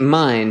got to keep in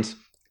mind,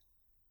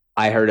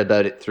 I heard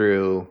about it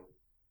through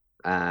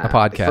a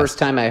podcast. The first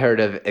time I heard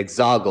of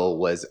Exoggle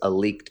was a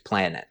leaked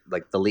planet,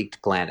 like the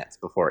leaked planets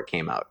before it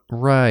came out.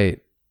 Right.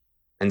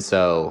 And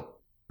so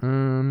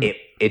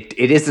it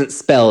isn't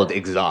spelled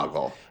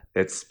Exoggle.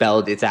 It's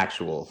spelled its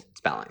actual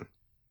spelling.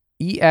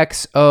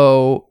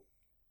 EXOGEL.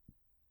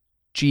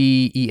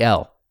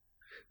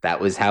 That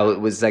was how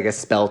it was, I guess,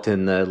 spelt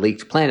in the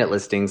leaked planet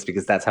listings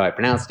because that's how I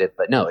pronounced it.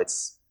 But no,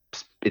 it's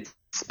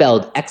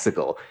spelled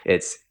Exegol.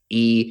 It's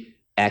EXEGOL.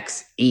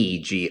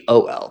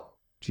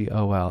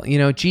 GOL.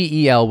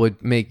 GEL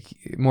would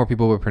make more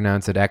people would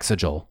pronounce it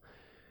Exegol.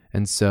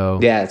 And so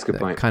yeah, that's a good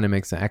point. Kind of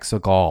makes it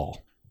Exegol.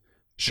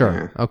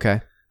 Sure. Yeah.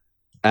 Okay.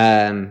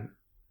 A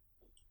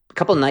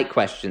couple night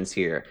questions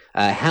here.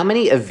 How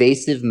many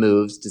evasive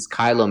moves does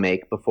Kylo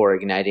make before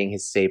igniting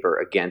his saber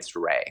against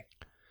Rey?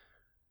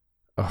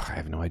 Oh, I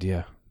have no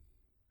idea.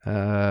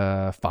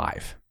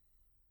 5.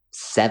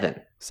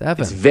 7.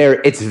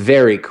 It's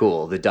very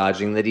cool, the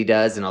dodging that he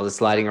does and all the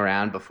sliding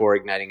around before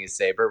igniting his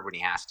saber when he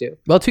has to.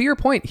 Well, to your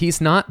point,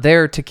 he's not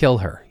there to kill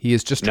her. He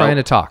is just trying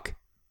to talk.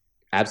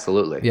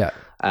 Absolutely. Yeah.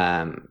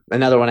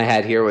 Another one I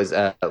had here was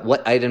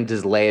what item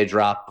does Leia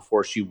drop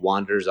before she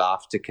wanders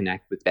off to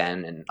connect with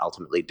Ben and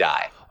ultimately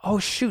die? Oh,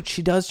 shoot.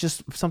 She does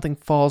just something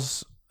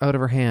falls out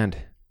of her hand.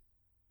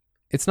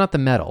 It's not the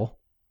medal.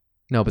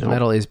 No, but the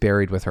medal is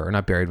buried with her.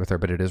 Not buried with her,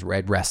 but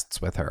it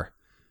rests with her.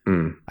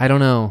 I don't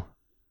know.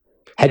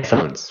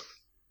 Headphones.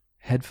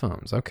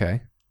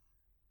 Okay.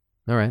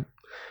 All right.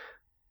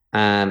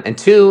 And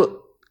 2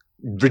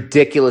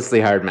 ridiculously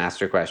hard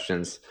master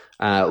questions.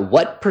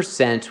 What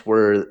 %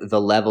 were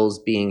the levels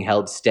being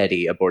held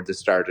steady aboard the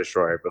Star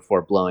Destroyer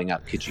before blowing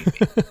up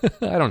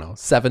Kijimi? I don't know.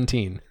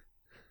 17.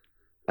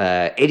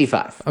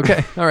 85.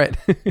 Okay. All right.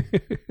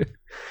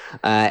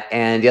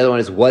 And the other one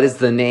is, what is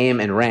the name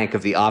and rank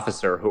of the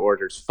officer who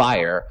orders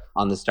fire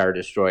on the Star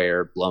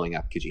Destroyer blowing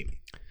up Kijimi?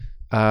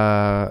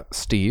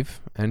 Steve,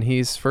 and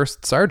he's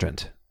first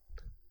sergeant.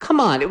 Come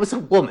on, it was a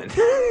woman.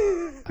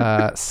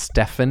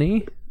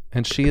 Stephanie,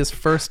 and she is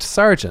first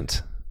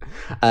sergeant.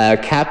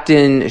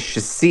 Captain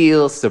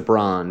Cecile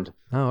Sabrand.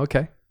 Oh,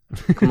 okay.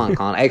 Come on,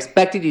 Colin. I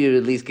expected you to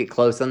at least get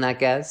close on that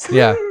guess.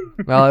 Yeah.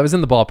 Well, I was in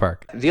the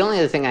ballpark. The only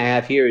other thing I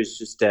have here is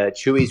just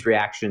Chewie's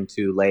reaction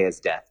to Leia's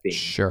death being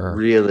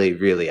really,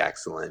 really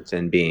excellent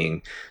and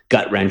being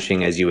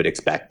gut-wrenching as you would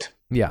expect.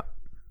 Yeah.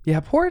 Yeah,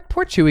 poor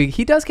Chewie.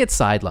 He does get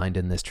sidelined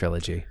in this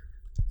trilogy.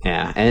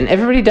 Yeah, and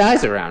everybody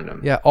dies around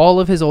him. Yeah, all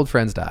of his old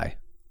friends die.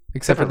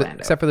 Except for the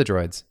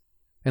droids.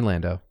 And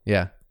Lando.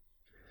 Yeah.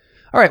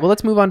 All right, well,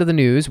 let's move on to the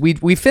news.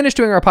 We finished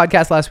doing our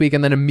podcast last week,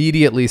 and then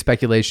immediately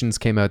speculations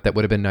came out that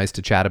would have been nice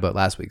to chat about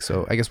last week.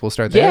 So I guess we'll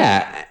start there.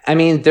 Yeah, I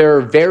mean,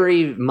 they're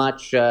very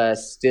much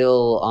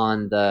still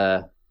on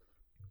the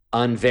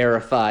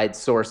unverified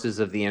sources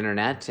of the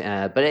internet,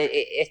 but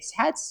it's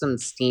had some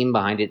steam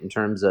behind it in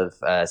terms of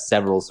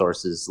several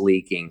sources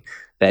leaking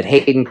that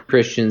Hayden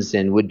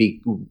Christensen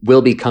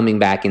will be coming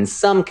back in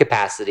some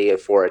capacity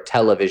for a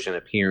television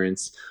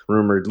appearance.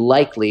 Rumored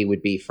likely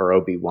would be for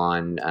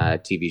Obi-Wan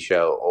TV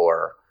show,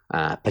 or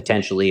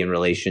potentially in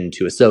relation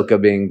to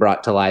Ahsoka being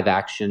brought to live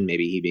action,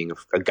 maybe he being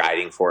a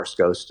guiding Force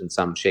ghost in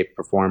some shape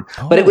or form.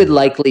 Oh. But it would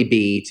likely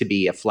be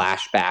a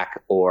flashback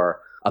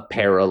or a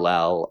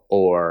parallel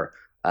or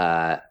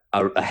a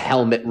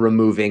helmet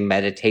removing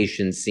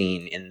meditation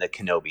scene in the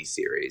Kenobi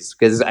series,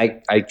 because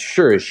I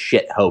sure as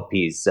shit hope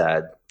he's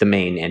the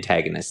main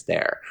antagonist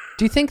there.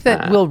 Do you think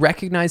that we'll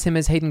recognize him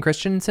as Hayden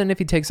Christensen if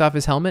he takes off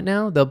his helmet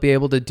now? They'll be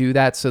able to do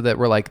that so that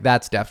we're like,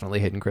 that's definitely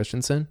Hayden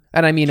Christensen.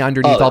 And I mean,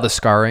 underneath all the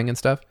scarring and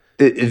stuff.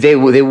 They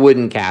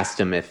wouldn't cast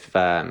him if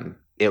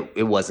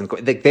it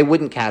wasn't. They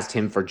wouldn't cast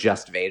him for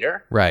just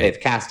Vader. Right.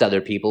 They've cast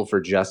other people for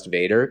just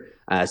Vader.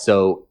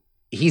 So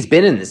he's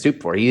been in the suit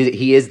before.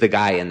 He is the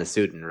guy in the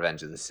suit in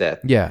Revenge of the Sith.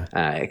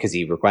 Yeah. Because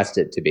he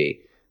requested to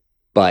be.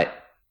 But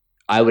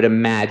I would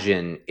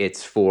imagine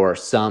it's for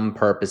some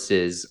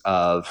purposes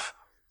of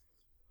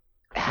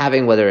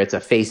having, whether it's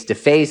a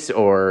face-to-face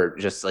or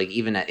just like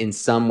even in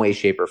some way,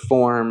 shape, or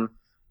form,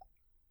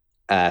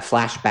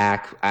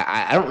 flashback.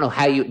 I don't know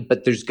how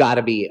but there's got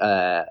to be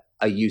a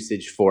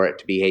usage for it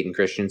to be Hayden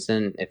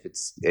Christensen. If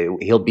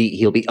he'll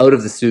be out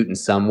of the suit in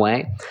some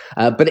way.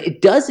 But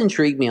it does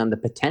intrigue me on the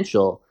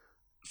potential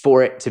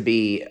for it to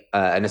be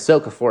an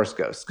Ahsoka Force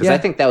ghost, because I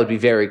think that would be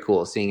very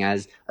cool, seeing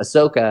as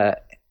Ahsoka,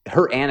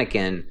 her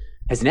Anakin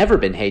has never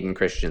been Hayden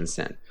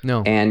Christensen.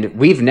 No. And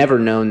we've never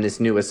known this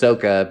new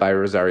Ahsoka by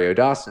Rosario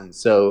Dawson.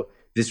 So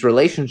this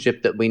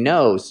relationship that we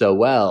know so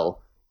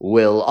well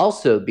will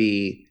also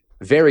be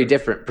very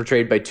different,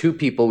 portrayed by two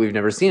people we've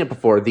never seen it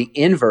before, the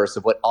inverse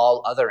of what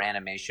all other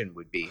animation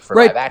would be for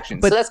live action.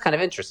 But so that's kind of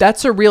interesting.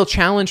 That's a real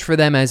challenge for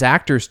them as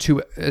actors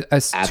to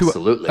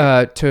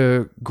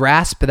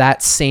grasp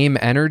that same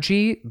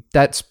energy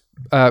that's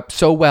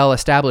so well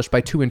established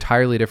by two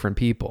entirely different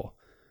people.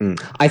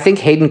 I think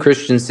Hayden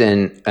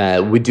Christensen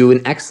would do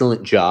an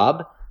excellent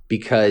job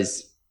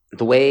because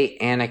the way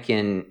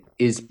Anakin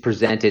is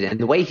presented and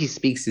the way he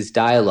speaks his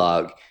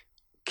dialogue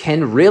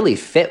can really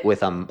fit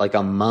with like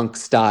a monk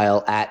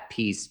style at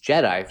peace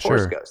Jedi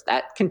Force Ghost.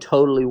 That can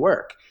totally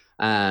work.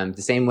 The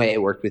same way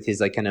it worked with his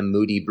like kind of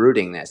moody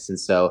broodingness. And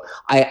so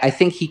I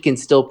think he can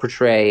still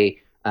portray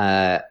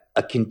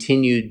a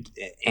continued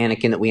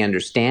Anakin that we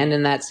understand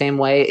in that same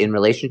way in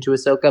relation to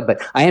Ahsoka. But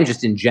I am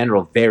just in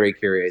general very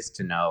curious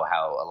to know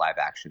how a live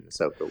action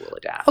Ahsoka will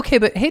adapt. Okay,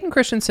 but Hayden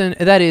Christensen,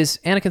 that is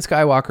Anakin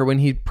Skywalker when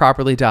he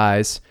properly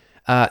dies.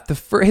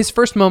 His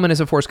first moment as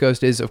a Force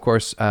Ghost is, of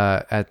course,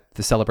 at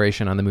the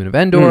celebration on the moon of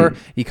Endor.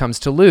 He comes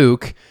to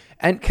Luke.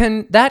 And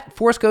can that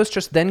Force Ghost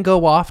just then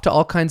go off to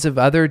all kinds of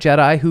other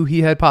Jedi who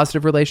he had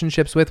positive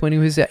relationships with when he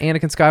was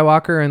Anakin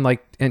Skywalker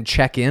and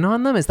check in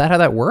on them? Is that how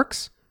that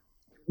works?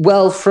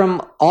 Well,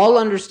 from all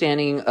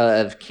understanding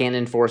of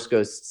canon Force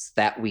Ghosts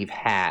that we've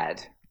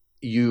had,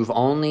 you've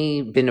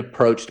only been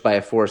approached by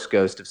a Force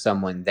Ghost of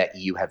someone that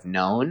you have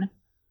known,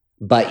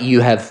 but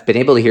you have been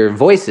able to hear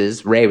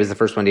voices. Rey was the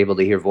first one to be able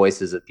to hear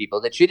voices of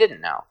people that she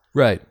didn't know.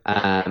 Right.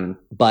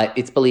 But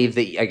it's believed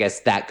that, I guess,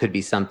 that could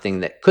be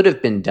something that could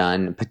have been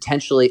done.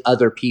 Potentially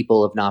other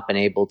people have not been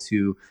able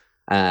to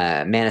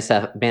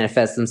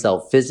manifest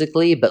themselves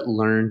physically, but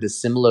learned a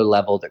similar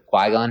level that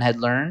Qui-Gon had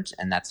learned.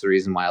 And that's the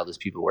reason why all those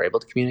people were able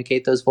to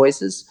communicate those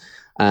voices.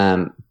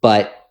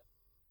 But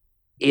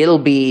it'll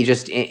be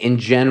just in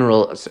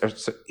general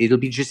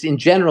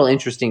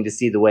interesting to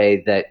see the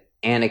way that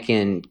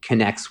Anakin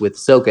connects with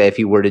Ahsoka if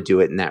he were to do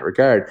it in that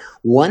regard.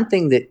 One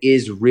thing that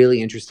is really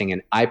interesting,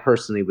 and I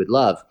personally would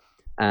love,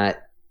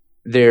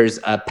 there's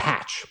a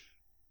patch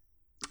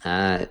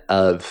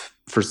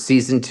for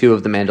season 2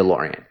 of The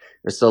Mandalorian.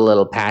 There's a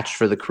little patch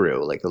for the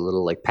crew, like a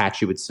little like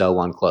patch you would sew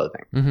on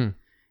clothing. Mm-hmm.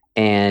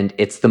 And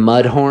it's the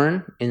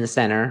Mudhorn in the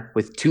center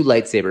with 2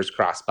 lightsabers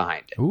crossed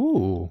behind it.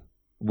 Ooh.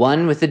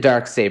 One with a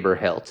dark saber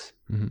hilt,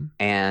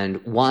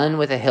 and one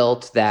with a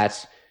hilt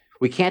that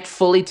we can't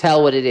fully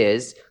tell what it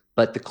is,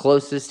 but the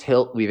closest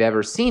hilt we've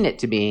ever seen it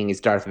to being is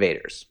Darth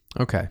Vader's.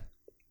 Okay.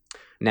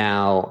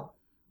 Now,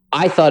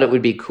 I thought it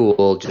would be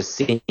cool just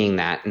seeing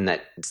that, and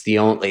that it's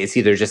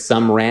either just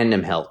some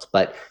random hilt,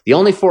 but the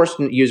only Force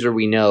user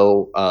we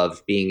know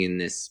of being in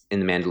The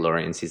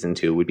Mandalorian season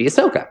 2 would be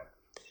Ahsoka.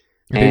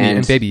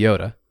 And Baby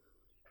Yoda.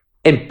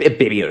 And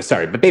Baby Yoda,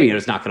 sorry, but Baby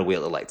Yoda's not going to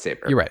wield a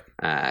lightsaber. You're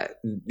right.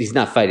 He's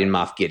not fighting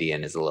Moff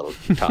Gideon as a little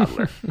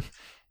toddler.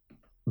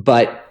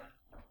 But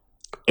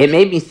it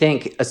made me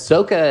think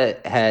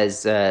Ahsoka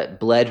has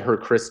bled her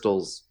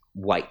crystals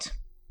white.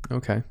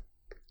 Okay.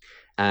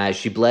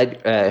 She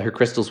bled her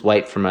crystals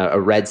white from a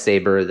red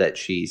saber that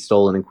she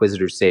stole, an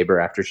Inquisitor's saber,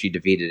 after she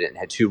defeated it and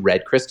had 2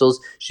 red crystals.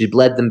 She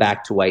bled them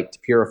back to white to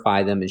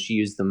purify them, and she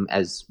used them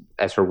as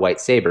her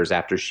white sabers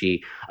after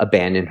she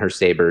abandoned her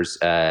sabers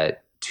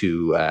at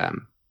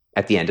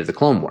the end of the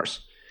Clone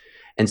Wars.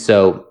 And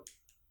so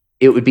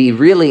it would be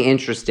really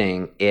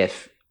interesting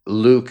if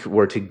Luke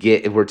were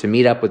to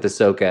meet up with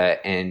Ahsoka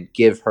and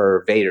give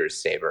her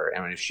Vader's saber,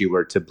 and if she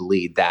were to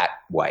bleed that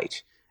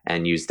white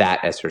and use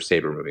that as her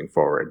saber moving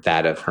forward,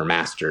 that of her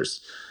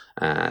master's,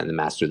 the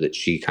master that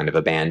she kind of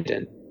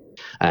abandoned.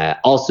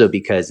 Also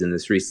because in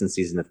this recent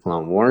season of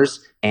Clone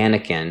Wars,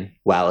 Anakin,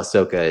 while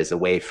Ahsoka is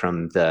away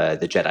from the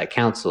Jedi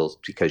Council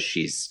because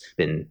she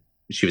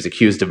was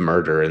accused of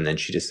murder, and then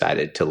she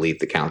decided to leave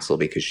the council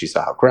because she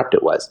saw how corrupt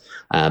it was.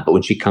 But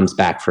when she comes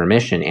back for a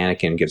mission,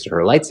 Anakin gives her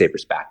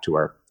lightsabers back to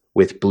her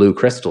with blue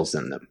crystals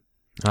in them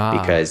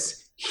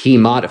because he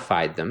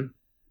modified them.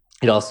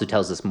 It also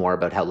tells us more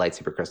about how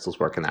lightsaber crystals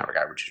work in that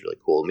regard, which is really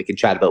cool. And we can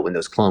chat about when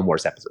those Clone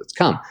Wars episodes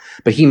come.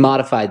 But he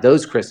modified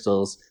those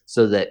crystals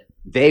so that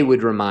they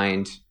would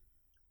remind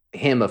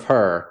him of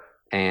her.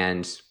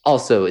 And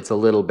also it's a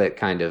little bit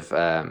kind of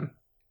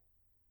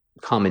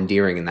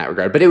commandeering in that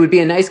regard. But it would be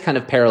a nice kind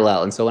of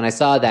parallel. And so when I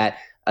saw that,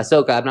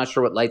 Ahsoka, I'm not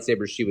sure what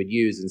lightsabers she would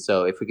use. And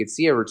so if we could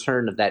see a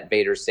return of that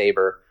Vader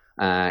saber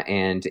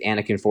and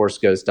Anakin Force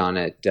Ghost on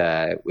it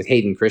with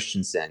Hayden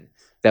Christensen,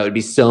 that would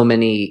be so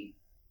many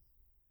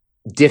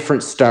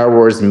different Star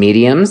Wars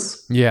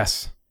mediums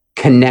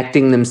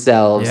connecting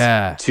themselves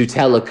to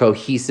tell a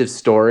cohesive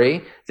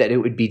story, that it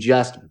would be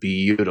just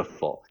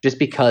beautiful, just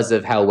because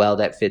of how well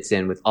that fits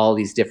in with all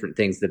these different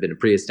things that have been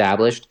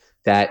pre-established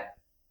that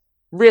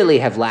really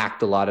have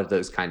lacked a lot of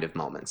those kind of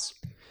moments.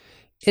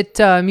 It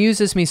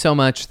amuses me so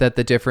much that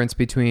the difference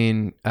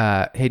between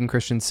Hayden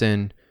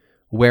Christensen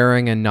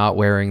wearing and not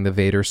wearing the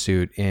Vader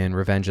suit in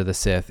Revenge of the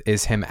Sith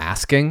is him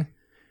asking.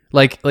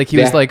 Like he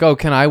was like, "Oh,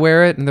 can I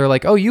wear it?" And they're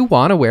like, "Oh, you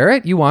want to wear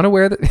it? You want to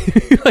wear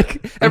the?"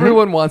 Like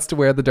everyone wants to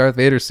wear the Darth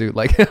Vader suit.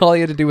 Like all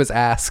you had to do was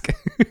ask.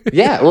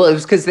 Yeah, well, it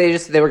was because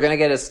they were going to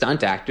get a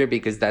stunt actor,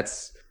 because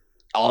that's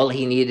all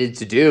he needed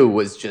to do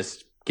was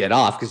just get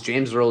off, because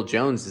James Earl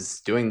Jones is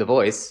doing the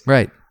voice,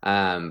 right?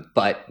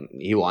 But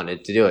he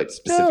wanted to do it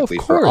specifically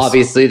for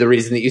obviously the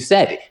reason that you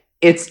said.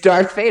 It's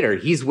Darth Vader.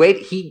 He's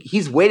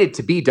waited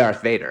to be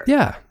Darth Vader.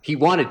 Yeah. He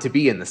wanted to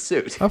be in the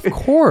suit. Of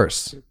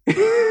course.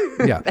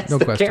 Yeah, That's no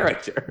the question.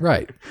 character.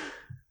 Right.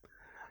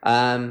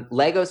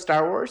 Lego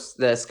Star Wars,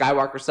 the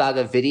Skywalker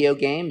Saga video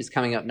game is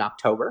coming out in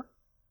October.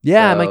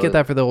 Yeah, I So, might get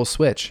that for the whole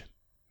Switch.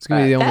 It's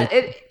gonna be the only.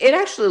 It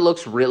actually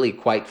looks really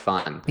quite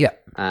fun. Yeah.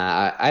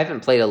 I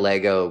haven't played a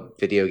Lego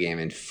video game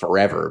in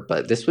forever,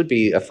 but this would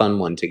be a fun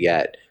one to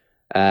get.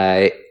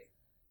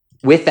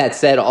 With that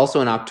said, also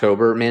in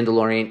October,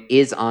 Mandalorian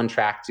is on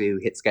track to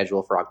hit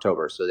schedule for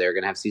October. So they're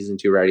going to have season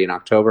 2 ready in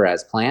October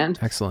as planned.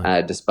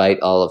 Excellent. Despite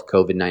all of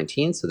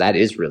COVID-19. So that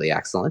is really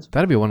excellent.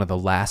 That'll be one of the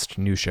last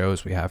new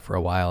shows we have for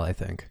a while, I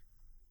think.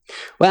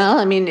 Well,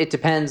 I mean, it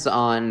depends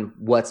on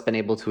what's been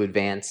able to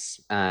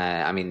advance.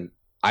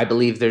 I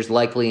believe there's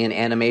likely an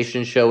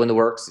animation show in the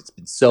works. It's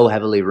been so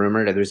heavily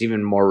rumored. And there's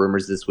even more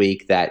rumors this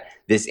week that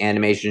this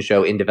animation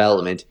show in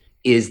development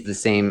is the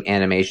same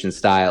animation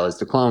style as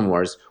the Clone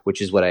Wars,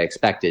 which is what I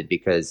expected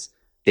because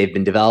they've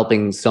been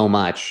developing so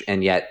much,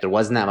 and yet there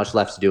wasn't that much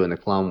left to do in the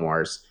Clone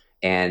Wars.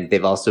 And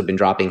they've also been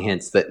dropping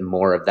hints that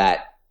more of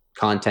that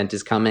content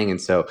is coming. And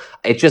so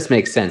it just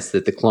makes sense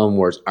that the Clone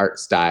Wars art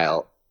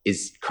style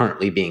is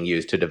currently being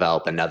used to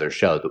develop another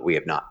show that we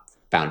have not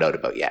found out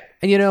about yet.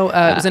 And it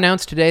was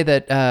announced today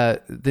that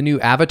the new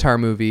Avatar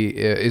movie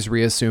is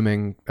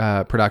reassuming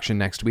production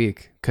next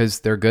week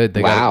because they're good.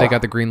 They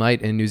got the green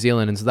light in New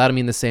Zealand, and so that'll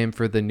mean the same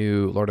for the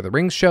new Lord of the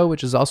Rings show,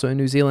 which is also in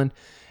New Zealand.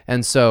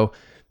 And so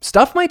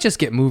stuff might just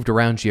get moved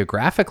around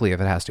geographically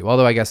if it has to.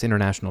 Although I guess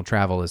international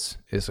travel is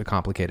a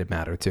complicated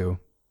matter too.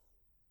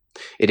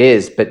 It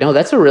is, but no,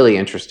 that's a really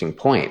interesting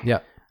point.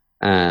 Yeah.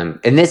 And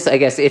this, I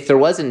guess, if there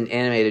was an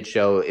animated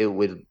show, it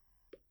would,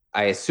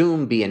 I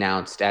assume, be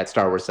announced at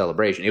Star Wars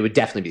Celebration. It would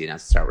definitely be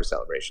announced at Star Wars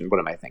Celebration. What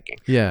am I thinking?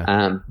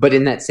 Yeah. But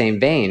in that same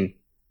vein,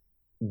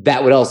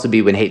 that would also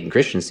be when Hayden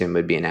Christensen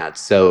would be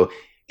announced. So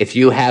if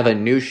you have a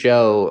new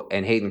show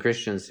and Hayden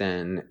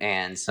Christensen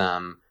and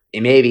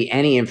maybe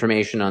any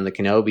information on the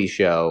Kenobi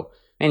show,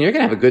 and you're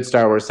going to have a good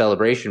Star Wars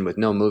Celebration with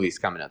no movies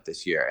coming up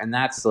this year. And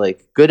that's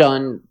like good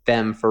on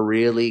them for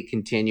really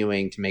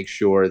continuing to make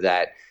sure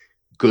that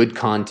good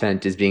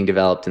content is being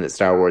developed and that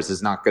Star Wars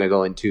is not going to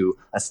go into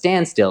a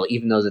standstill,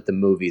 even though that the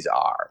movies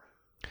are.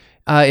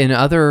 In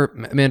other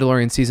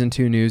Mandalorian season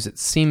 2 news, it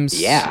seems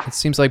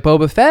like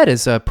Boba Fett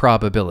is a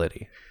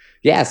probability.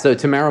 Yeah. So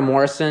Tamara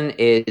Morrison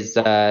is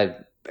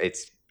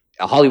it's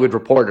a Hollywood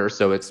Reporter,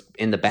 so it's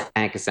in the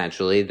bank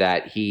essentially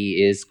that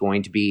he is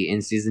going to be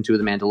in season 2 of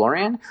The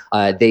Mandalorian.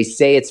 They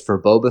say it's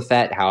for Boba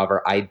Fett.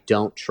 However, I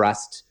don't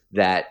trust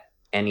that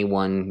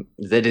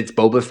it's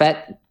Boba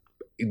Fett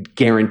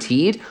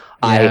guaranteed.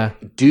 Yeah.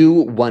 I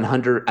do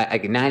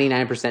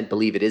 99%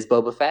 believe it is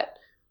Boba Fett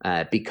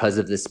because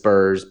of the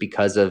Spurs,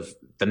 because of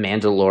the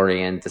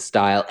Mandalorian, the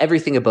style,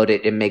 everything about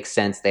it. It makes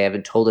sense. They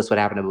haven't told us what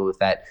happened to Boba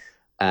Fett.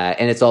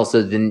 And it's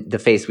also the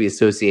face we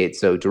associate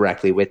so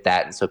directly with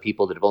that. And so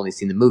people that have only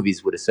seen the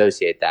movies would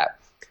associate that.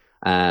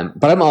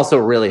 But I'm also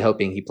really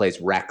hoping he plays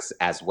Rex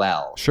as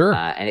well. Sure.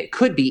 And it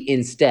could be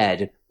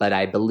instead, but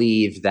I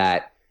believe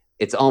that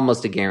it's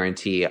almost a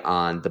guarantee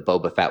on the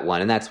Boba Fett one.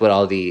 And that's what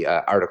all the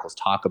articles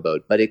talk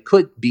about. But it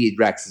could be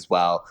Rex as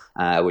well,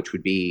 which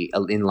would be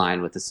in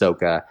line with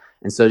Ahsoka.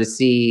 And so to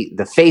see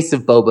the face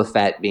of Boba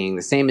Fett being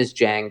the same as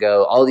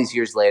Jango all these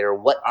years later,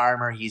 what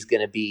armor he's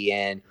going to be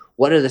in,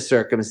 what are the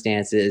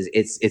circumstances?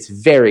 It's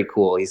very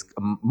cool. He's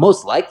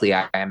most likely,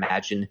 I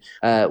imagine,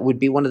 would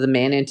be one of the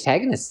main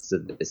antagonists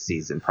of this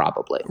season,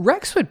 probably.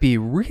 Rex would be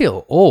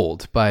real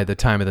old by the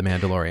time of The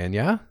Mandalorian,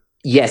 yeah?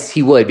 Yes,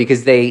 he would,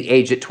 because they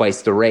age at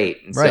twice the rate.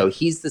 And right. So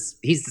he's the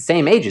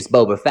same age as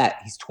Boba Fett.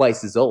 He's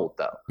twice as old,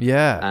 though.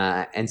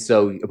 Yeah. And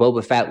so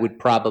Boba Fett would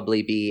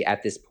probably be,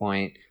 at this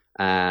point,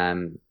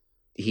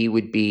 he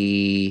would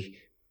be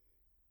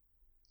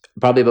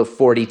probably about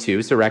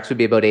 42. So Rex would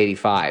be about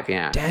 85,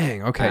 yeah.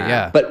 Dang, okay,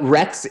 yeah. But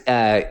Rex,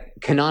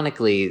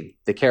 canonically,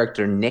 the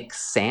character Nick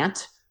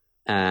Sant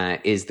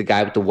is the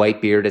guy with the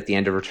white beard at the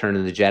end of Return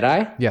of the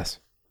Jedi. Yes.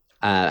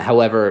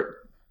 However,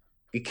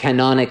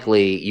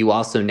 canonically, you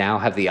also now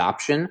have the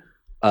option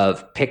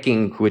of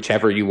picking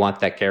whichever you want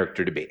that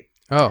character to be.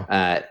 Oh.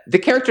 The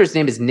character's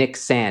name is Nick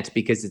Sant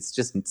because it's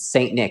just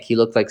Saint Nick. He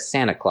looked like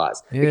Santa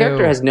Claus. Ew. The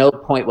character has no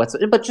point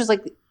whatsoever. But just like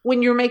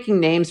when you're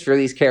making names for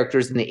these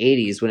characters in the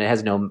 80s when it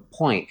has no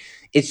point,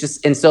 it's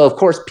just, and so of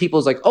course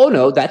people's like, oh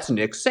no, that's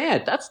Nick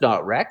Sant. That's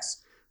not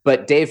Rex.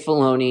 But Dave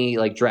Filoni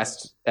like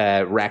dressed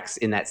Rex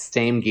in that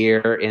same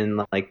gear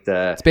in like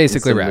it's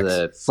basically Rex.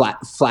 The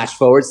flash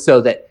forwards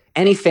so that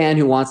any fan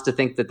who wants to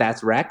think that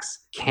that's Rex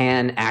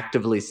can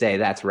actively say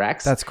that's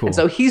Rex. That's cool. And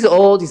so he's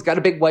old. He's got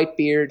a big white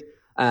beard,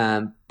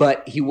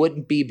 but he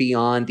wouldn't be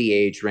beyond the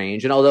age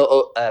range. And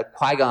although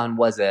Qui-Gon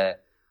was a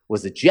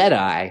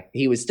Jedi,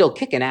 he was still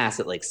kicking ass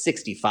at like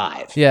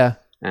 65. Yeah.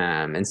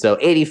 And so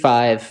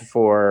 85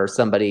 for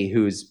somebody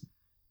who's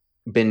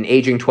been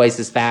aging twice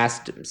as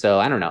fast. So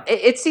I don't know.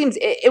 It seems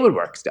it would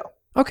work still.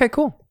 Okay,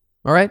 cool.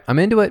 All right. I'm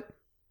into it.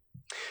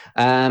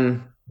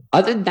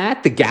 Other than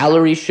that, the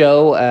gallery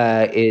show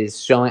is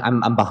showing.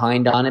 I'm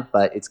behind on it,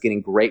 but it's getting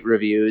great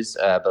reviews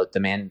about the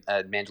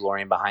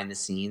Mandalorian behind the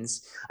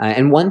scenes.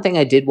 And one thing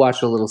I did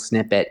watch a little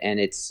snippet, and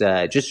it's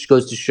just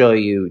goes to show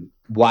you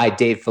why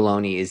Dave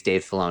Filoni is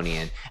Dave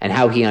Filoni and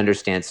how he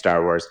understands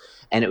Star Wars.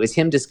 and it was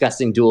him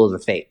discussing Duel of the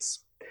Fates,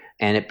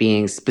 and it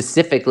being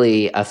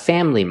specifically a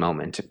family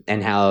moment,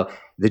 and how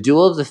the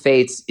Duel of the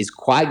Fates is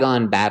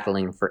Qui-Gon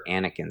battling for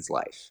Anakin's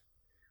life.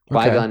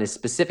 Qui-Gon is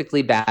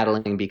specifically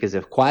battling because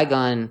if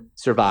Qui-Gon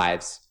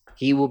survives,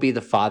 he will be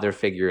the father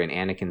figure in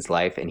Anakin's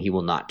life, and he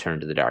will not turn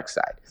to the dark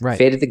side. Right.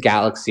 Fate of the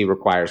Galaxy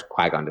requires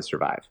Qui-Gon to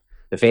survive.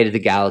 The fate of the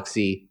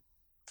galaxy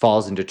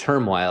falls into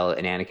turmoil,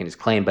 and Anakin is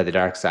claimed by the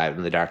dark side,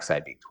 and the dark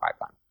side being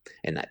Qui-Gon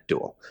in that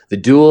duel. The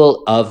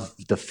Duel of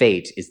the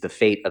Fate is the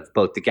fate of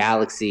both the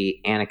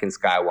galaxy, Anakin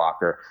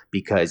Skywalker,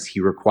 because he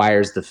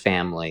requires the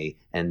family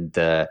and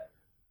the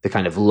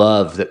kind of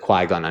love that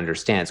Qui-Gon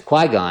understands.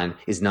 Qui-Gon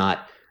is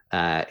not,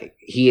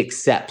 he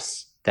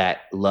accepts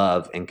that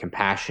love and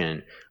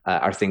compassion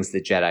are things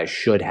that Jedi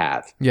should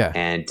have. Yeah.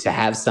 And to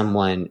have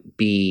someone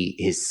be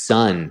his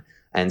son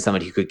and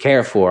somebody he could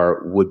care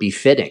for would be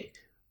fitting.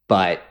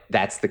 But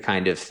that's the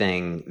kind of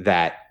thing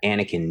that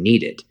Anakin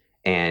needed.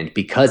 And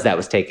because that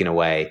was taken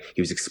away,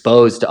 he was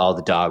exposed to all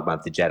the dogma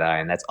of the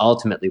Jedi, and that's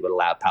ultimately what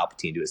allowed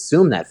Palpatine to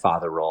assume that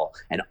father role,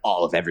 and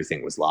all of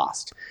everything was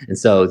lost. And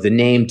so the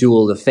name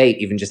Duel of Fate,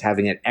 even just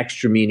having an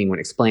extra meaning when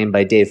explained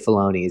by Dave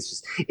Filoni, is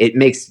just, it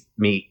makes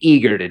me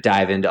eager to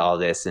dive into all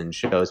this and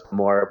shows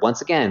more,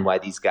 once again, why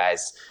these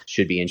guys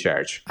should be in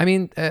charge. I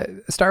mean,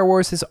 Star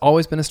Wars has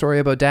always been a story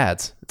about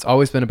dads. It's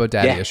always been about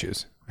daddy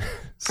issues.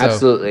 So,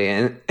 absolutely,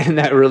 and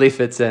that really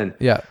fits in.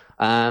 Yeah.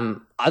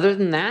 Other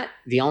than that,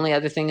 the only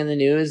other thing in the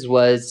news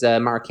was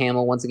Mark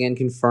Hamill once again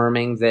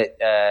confirming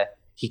that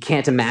he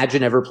can't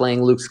imagine ever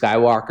playing Luke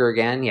Skywalker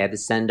again. He had to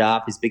send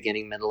off his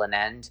beginning, middle, and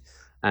end.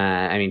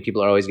 I mean,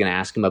 people are always going to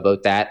ask him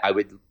about that. I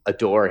would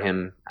adore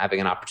him having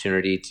an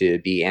opportunity to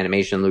be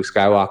animation Luke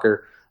Skywalker,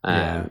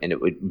 and it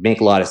would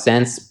make a lot of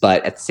sense.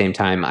 But at the same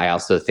time, I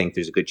also think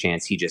there's a good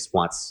chance he just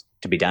wants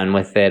to be done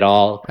with it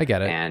all. I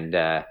get it.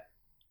 And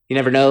you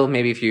never know,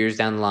 maybe a few years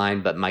down the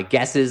line, but my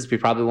guess is we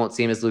probably won't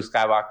see him as Luke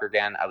Skywalker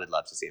again. I would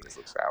love to see him as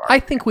Luke Skywalker. I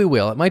think we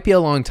will. It might be a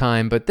long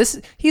time, but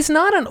he's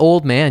not an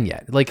old man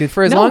yet. Like,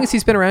 for as long as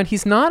he's been around,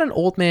 he's not an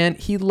old man.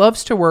 He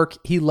loves to work.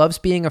 He loves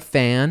being a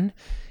fan.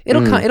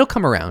 It'll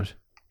come around.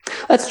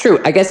 That's true.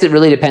 I guess it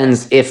really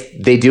depends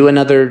if they do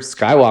another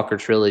Skywalker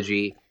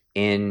trilogy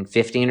in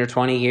 15 or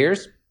 20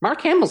 years. Mark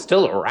Hamill's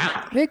still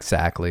around.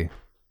 Exactly.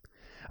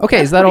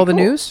 Okay, is that all the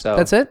news? So,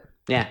 that's it?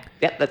 Yeah,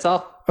 that's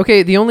all.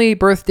 Okay, the only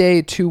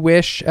birthday to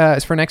wish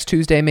is for next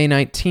Tuesday, May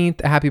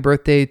 19th. A happy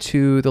birthday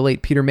to the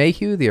late Peter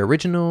Mayhew, the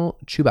original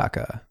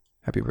Chewbacca.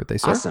 Happy birthday,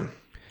 sir. Awesome.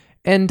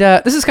 And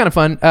this is kind of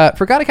fun.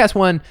 For GottaCast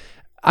 1,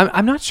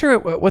 I'm not sure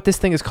what this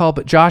thing is called,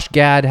 but Josh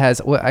Gad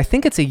has, I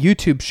think it's a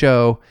YouTube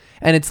show,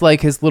 and it's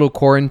like his little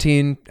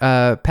quarantine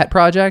pet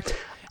project.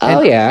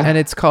 And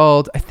it's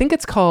called, I think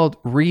it's called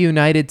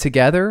Reunited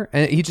Together.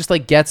 And he just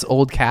like gets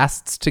old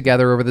casts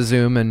together over the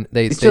Zoom, and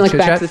He's doing like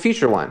Back to the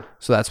Future one.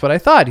 So that's what I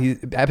thought.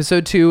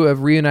 Episode 2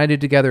 of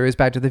Reunited Together is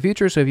Back to the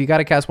Future. So if you got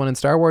to cast one in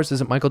Star Wars,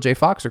 is it Michael J.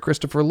 Fox or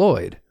Christopher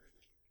Lloyd?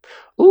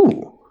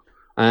 Ooh.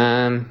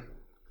 Well,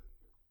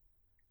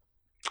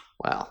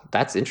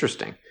 that's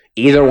interesting.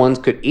 Either one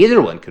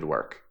could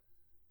work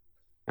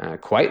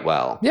quite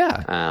well.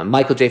 Yeah.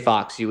 Michael J.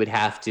 Fox, you would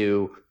have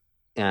to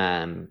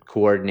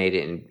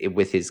coordinate it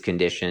with his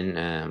condition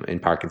in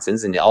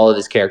Parkinson's, and all of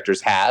his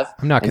characters have.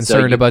 I'm not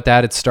concerned about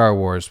that. It's Star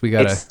Wars. We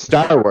got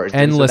Star Wars.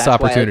 Endless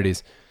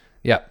opportunities.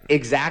 Yeah,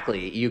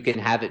 exactly. You can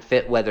have it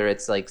fit whether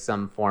it's like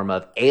some form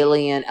of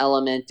alien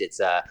element, it's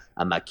a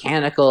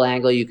mechanical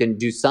angle. You can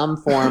do some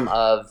form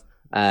of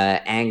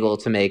angle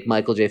to make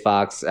Michael J.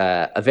 Fox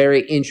a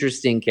very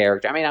interesting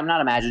character. I mean, I'm not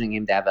imagining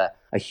him to have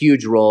a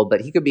huge role,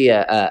 but he could be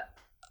a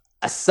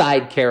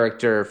side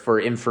character for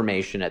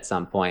information at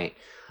some point.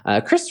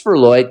 Christopher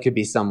Lloyd could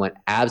be someone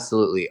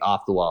absolutely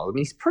off the wall. I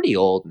mean, he's pretty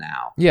old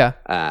now. Yeah.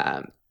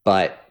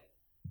 But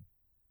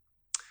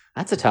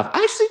that's a tough.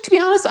 Actually, to be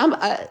honest,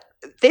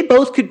 they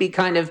both could be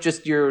kind of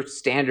just your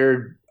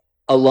standard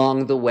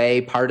along the way,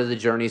 part of the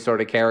journey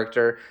sort of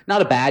character.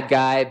 Not a bad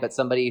guy, but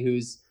somebody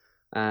who's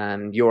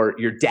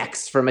your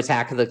Dex from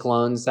Attack of the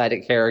Clones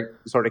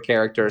sort of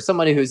character.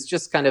 Somebody who's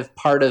just kind of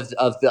part of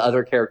the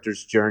other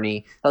character's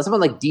journey. Someone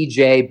like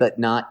DJ, but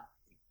not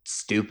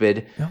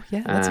stupid. Oh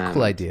yeah, that's a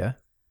cool idea.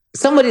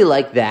 Somebody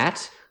like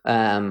that,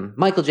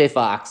 Michael J.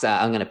 Fox,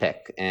 I'm going to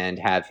pick and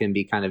have him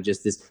be kind of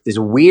just this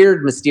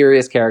weird,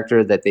 mysterious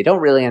character that they don't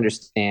really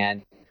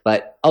understand,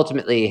 but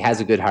ultimately has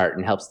a good heart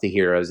and helps the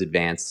heroes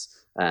advance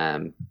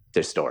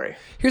their story.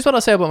 Here's what I'll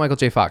say about Michael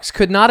J. Fox.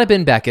 Could not have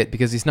been Beckett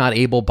because he's not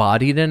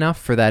able-bodied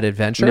enough for that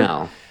adventure.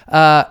 No.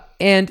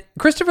 And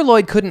Christopher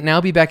Lloyd couldn't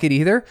now be Beckett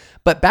either,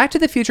 but Back to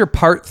the Future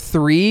Part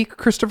 3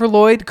 Christopher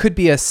Lloyd could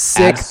be a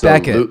sick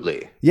Beckett.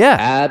 Absolutely. Yeah.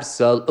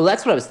 Absolutely. Well,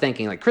 that's what I was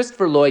thinking. Like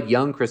Christopher Lloyd,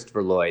 young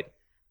Christopher Lloyd,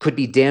 could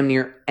be damn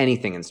near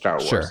anything in Star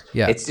Wars. Sure,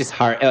 yeah. It's just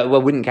hard.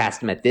 Well, wouldn't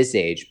cast him at this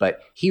age, but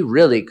he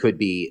really could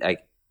be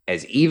like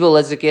as evil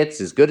as it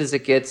gets, as good as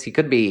it gets. He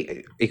could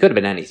have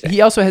been anything.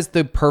 He also has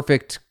the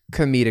perfect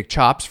comedic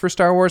chops for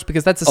Star Wars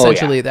because that's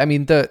essentially, I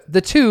mean,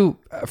 the two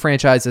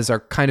franchises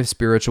are kind of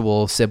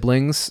spiritual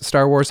siblings,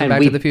 Star Wars and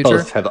Back to the Future. We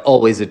both have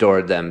always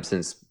adored them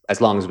since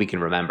as long as we can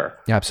remember.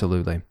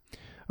 Absolutely.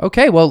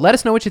 Okay, well, let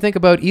us know what you think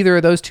about either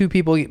of those two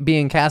people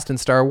being cast in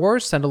Star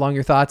Wars. Send along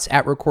your thoughts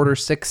at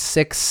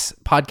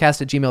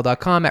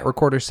recorder66podcast@gmail.com, at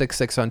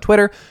recorder66 on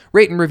Twitter.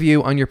 Rate and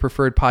review on your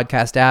preferred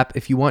podcast app.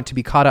 If you want to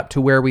be caught up to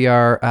where we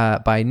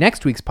are by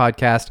next week's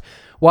podcast,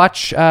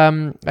 watch,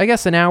 I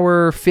guess, an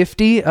hour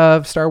 50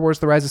 of Star Wars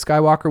The Rise of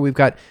Skywalker. We've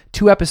got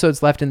 2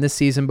 episodes left in this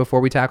season before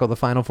we tackle the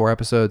final 4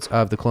 episodes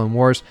of The Clone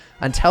Wars.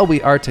 Until we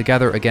are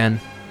together again,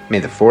 May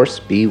the Force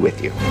be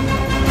with you.